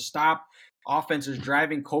and gets a stop. Offense is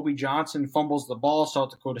driving. Kobe Johnson fumbles the ball.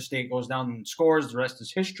 South Dakota State goes down and scores. The rest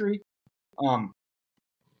is history.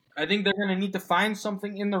 I think they're going to need to find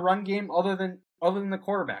something in the run game other than the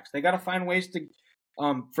quarterbacks. They got to find ways to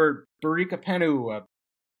for Barika Penu,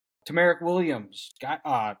 Tamarick Williams,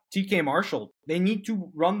 TK Marshall. They need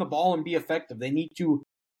to run the ball and be effective. They need to,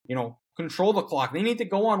 control the clock. They need to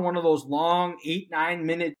go on one of those long 8-9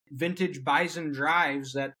 minute vintage Bison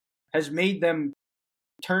drives that has made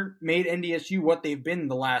NDSU what they've been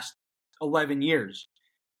the last 11 years.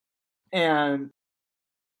 And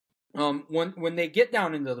when they get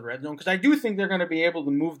down into the red zone, because I do think they're going to be able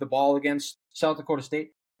to move the ball against South Dakota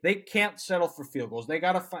State, they can't settle for field goals. They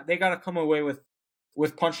gotta come away with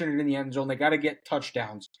punching it in the end zone. They got to get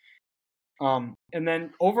touchdowns. And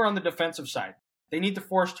then over on the defensive side, they need to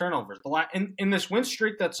force turnovers. In this win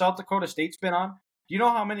streak that South Dakota State's been on, do you know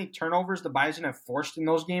how many turnovers the Bison have forced in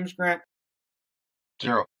those games, Grant?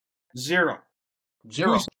 Zero.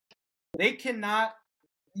 They cannot.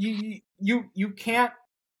 You can't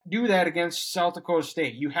do that against South Dakota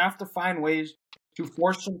State. You have to find ways to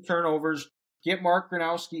force some turnovers, get Mark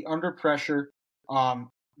Gronowski under pressure.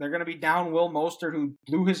 They're going to be down Will Mostert, who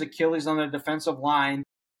blew his Achilles on the defensive line.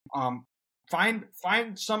 Find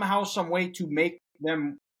somehow some way to make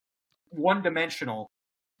them one-dimensional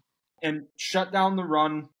and shut down the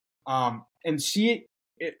run. And see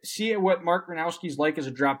what Mark Gronowski's like as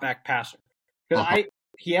a drop-back passer. Because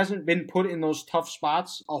he hasn't been put in those tough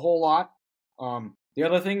spots a whole lot. The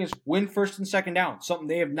other thing is win first and second down, something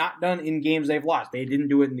they have not done in games they've lost. They didn't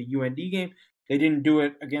do it in the UND game. They didn't do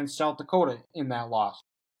it against South Dakota in that loss.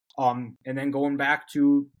 And then going back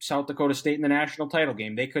to South Dakota State in the national title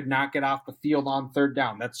game, they could not get off the field on third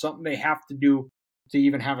down. That's something they have to do to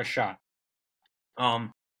even have a shot.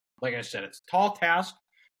 Like I said, it's a tall task.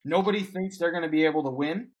 Nobody thinks they're going to be able to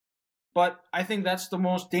win. But I think that's the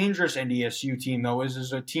most dangerous NDSU team, though,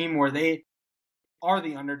 is a team where they are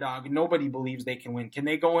the underdog. Nobody believes they can win. Can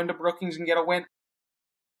they go into Brookings and get a win?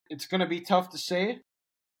 It's going to be tough to say,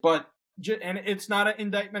 and it's not an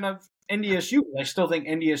indictment of NDSU. I still think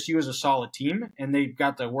NDSU is a solid team, and they've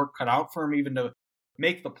got the work cut out for them even to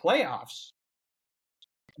make the playoffs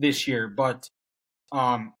this year. But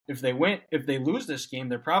if they lose this game,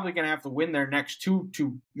 they're probably going to have to win their next two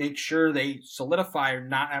to make sure they solidify or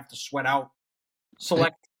not have to sweat out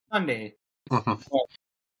Select Sunday. But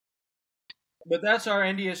that's our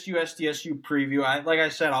NDSU SDSU preview. Like I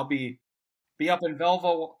said, I'll be up in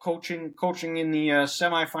Velva coaching in the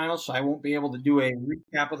semifinals, so I won't be able to do a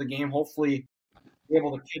recap of the game. Hopefully, be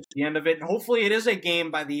able to catch the end of it, and hopefully, it is a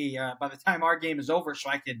game by the time our game is over,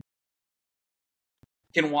 so I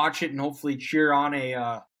can watch it and hopefully cheer on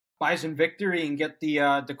a Bison victory and get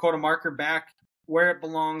the Dakota marker back where it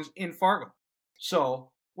belongs in Fargo.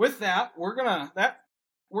 So with that, we're gonna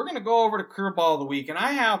go over to Curveball of the Week, and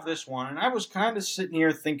I have this one, and I was kind of sitting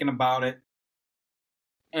here thinking about it,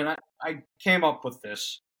 and I came up with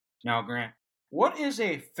this. Now, Grant, what is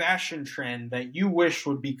a fashion trend that you wish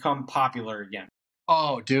would become popular again?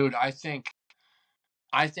 Oh, dude, I think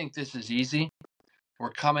this is easy.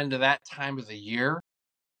 We're coming to that time of the year.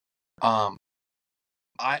 I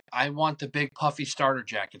want the big puffy starter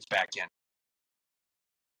jackets back in.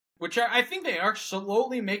 Which I think they are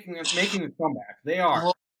slowly making a comeback. They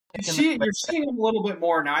are. You're seeing them a little bit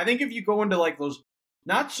more now. I think if you go into like those,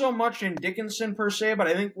 not so much in Dickinson per se, but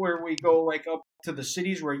I think where we go like up to the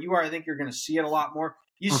cities where you are, I think you're going to see it a lot more.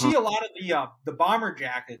 You see a lot of the bomber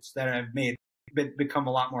jackets that have become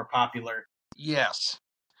a lot more popular. Yes.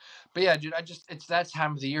 But yeah, dude, it's that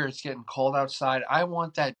time of the year. It's getting cold outside. I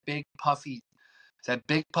want that big puffy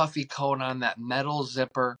coat on, that metal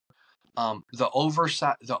zipper, the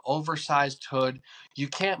oversized hood. You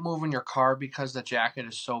can't move in your car because the jacket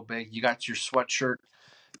is so big. You got your sweatshirt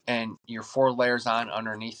and your 4 layers on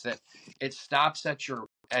underneath it. It stops at your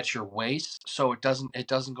waist, so it doesn't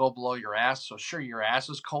go below your ass. So sure, your ass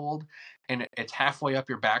is cold, and it's halfway up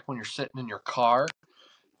your back when you're sitting in your car.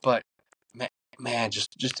 But man,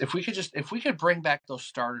 just if we could bring back those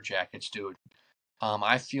starter jackets, dude.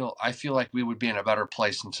 I feel like we would be in a better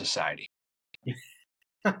place in society.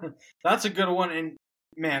 That's a good one. And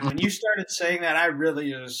man, when you started saying that, I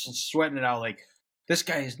really was sweating it out. Like, this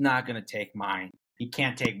guy is not going to take mine. he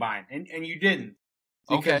can't take mine, and you didn't,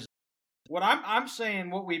 Okay. because what I'm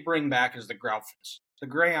saying, what we bring back is the Graufuss, the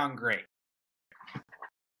gray on gray,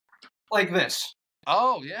 like this.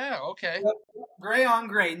 Oh yeah. Okay. Gray on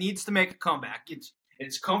gray needs to make a comeback.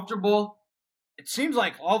 It's comfortable. It seems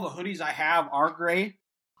like all the hoodies I have are gray.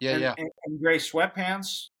 Yeah. And gray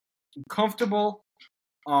sweatpants, comfortable.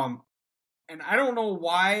 And I don't know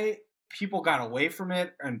why people got away from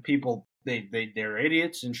it, and people they're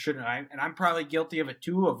idiots and shouldn't. And I'm probably guilty of it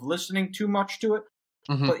too, of listening too much to it.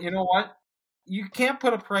 Mhm. But you know what? You can't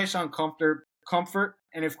put a price on comfort.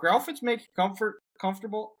 And if Graufuss make you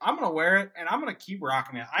comfortable, I'm gonna wear it and I'm gonna keep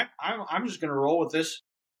rocking it. I'm just gonna roll with this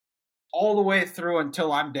all the way through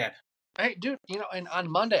until I'm dead. Hey, dude, and on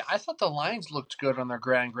Monday, I thought the lines looked good on their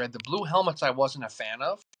gray and gray. The blue helmets I wasn't a fan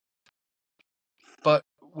of. But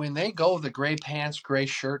when they go the gray pants, gray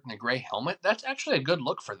shirt, and the gray helmet, that's actually a good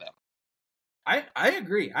look for them. I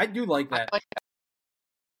agree. I do like that.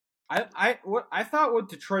 I thought what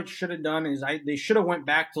Detroit should have done is they should have went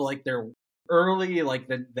back to like their early, like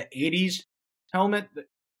the 80s helmet,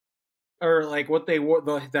 or like what they wore,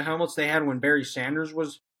 the helmets they had when Barry Sanders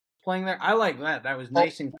was playing there. I like that. That was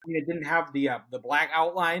nice and clean. It didn't have the black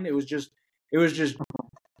outline. It was just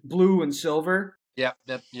blue and silver. Yep.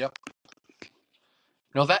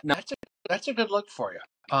 No, that's a good look for you.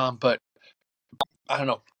 But I don't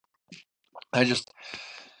know. I just,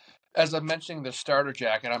 as I'm mentioning the starter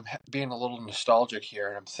jacket, I'm being a little nostalgic here,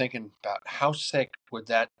 and I'm thinking about how sick would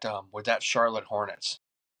that Charlotte Hornets,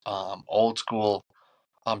 old school,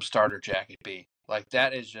 starter jacket be? Like,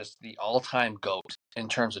 that is just the all-time GOAT in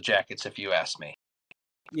terms of jackets, if you ask me.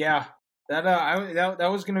 Yeah, that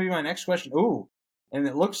was going to be my next question. Ooh, and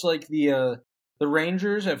it looks like the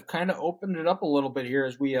Rangers have kind of opened it up a little bit here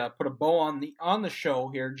as we put a bow on the show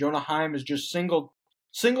here. Jonah Heim is just singled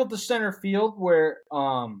to center field where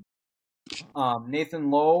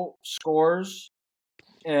Nathan Lowe scores,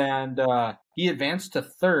 and he advanced to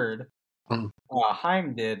third.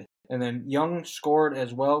 Heim did, and then Young scored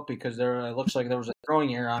as well because there looks like there was a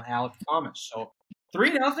throwing error on Alec Thomas. So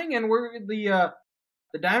 3-0, and we're the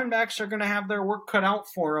Diamondbacks are going to have their work cut out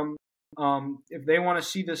for them if they want to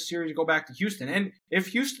see this series go back to Houston, and if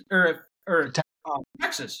Houston or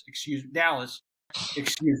Texas, Dallas,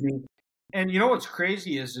 excuse me. And you know what's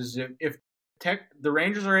crazy is if the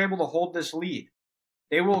Rangers are able to hold this lead,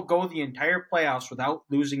 they will go the entire playoffs without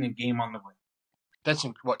losing a game on the road. That's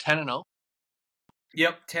what, 10-0?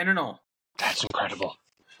 Yep, 10-0. That's incredible.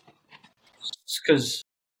 Because,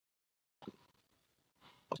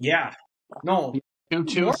 yeah, no, 2,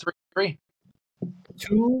 2, 3, 3.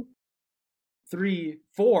 2, 3,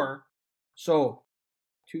 4. So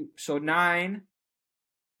 9,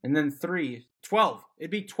 and then 3, 12.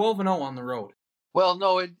 It'd be 12-0 on the road. Well,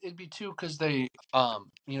 no, it'd be 2 because they,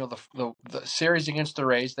 the series against the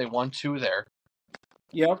Rays, they won 2 there.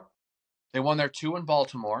 Yep. They won their 2 in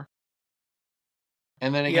Baltimore,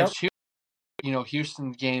 and then against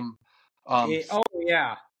Houston game. Oh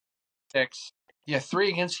yeah. 6. Yeah, 3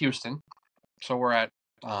 against Houston. So we're at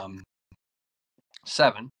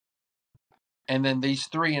 7, and then these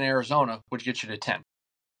 3 in Arizona would get you to 10.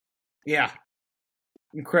 Yeah.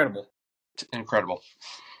 Incredible.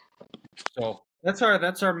 So that's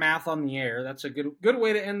our math on the air. That's a good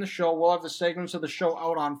way to end the show. We'll have the segments of the show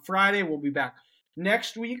out on Friday. We'll be back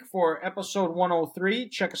next week for episode 103.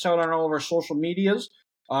 Check us out on all of our social medias: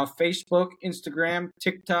 Facebook, Instagram,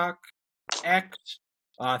 TikTok, X,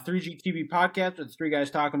 3GTV Podcast, or the Three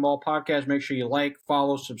Guys Talking Ball Podcast. Make sure you like,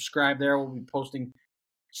 follow, subscribe there. We'll be posting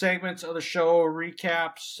segments of the show,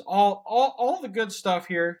 recaps, all the good stuff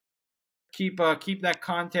here. Keep that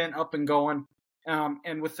content up and going.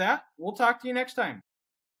 And with that, we'll talk to you next time.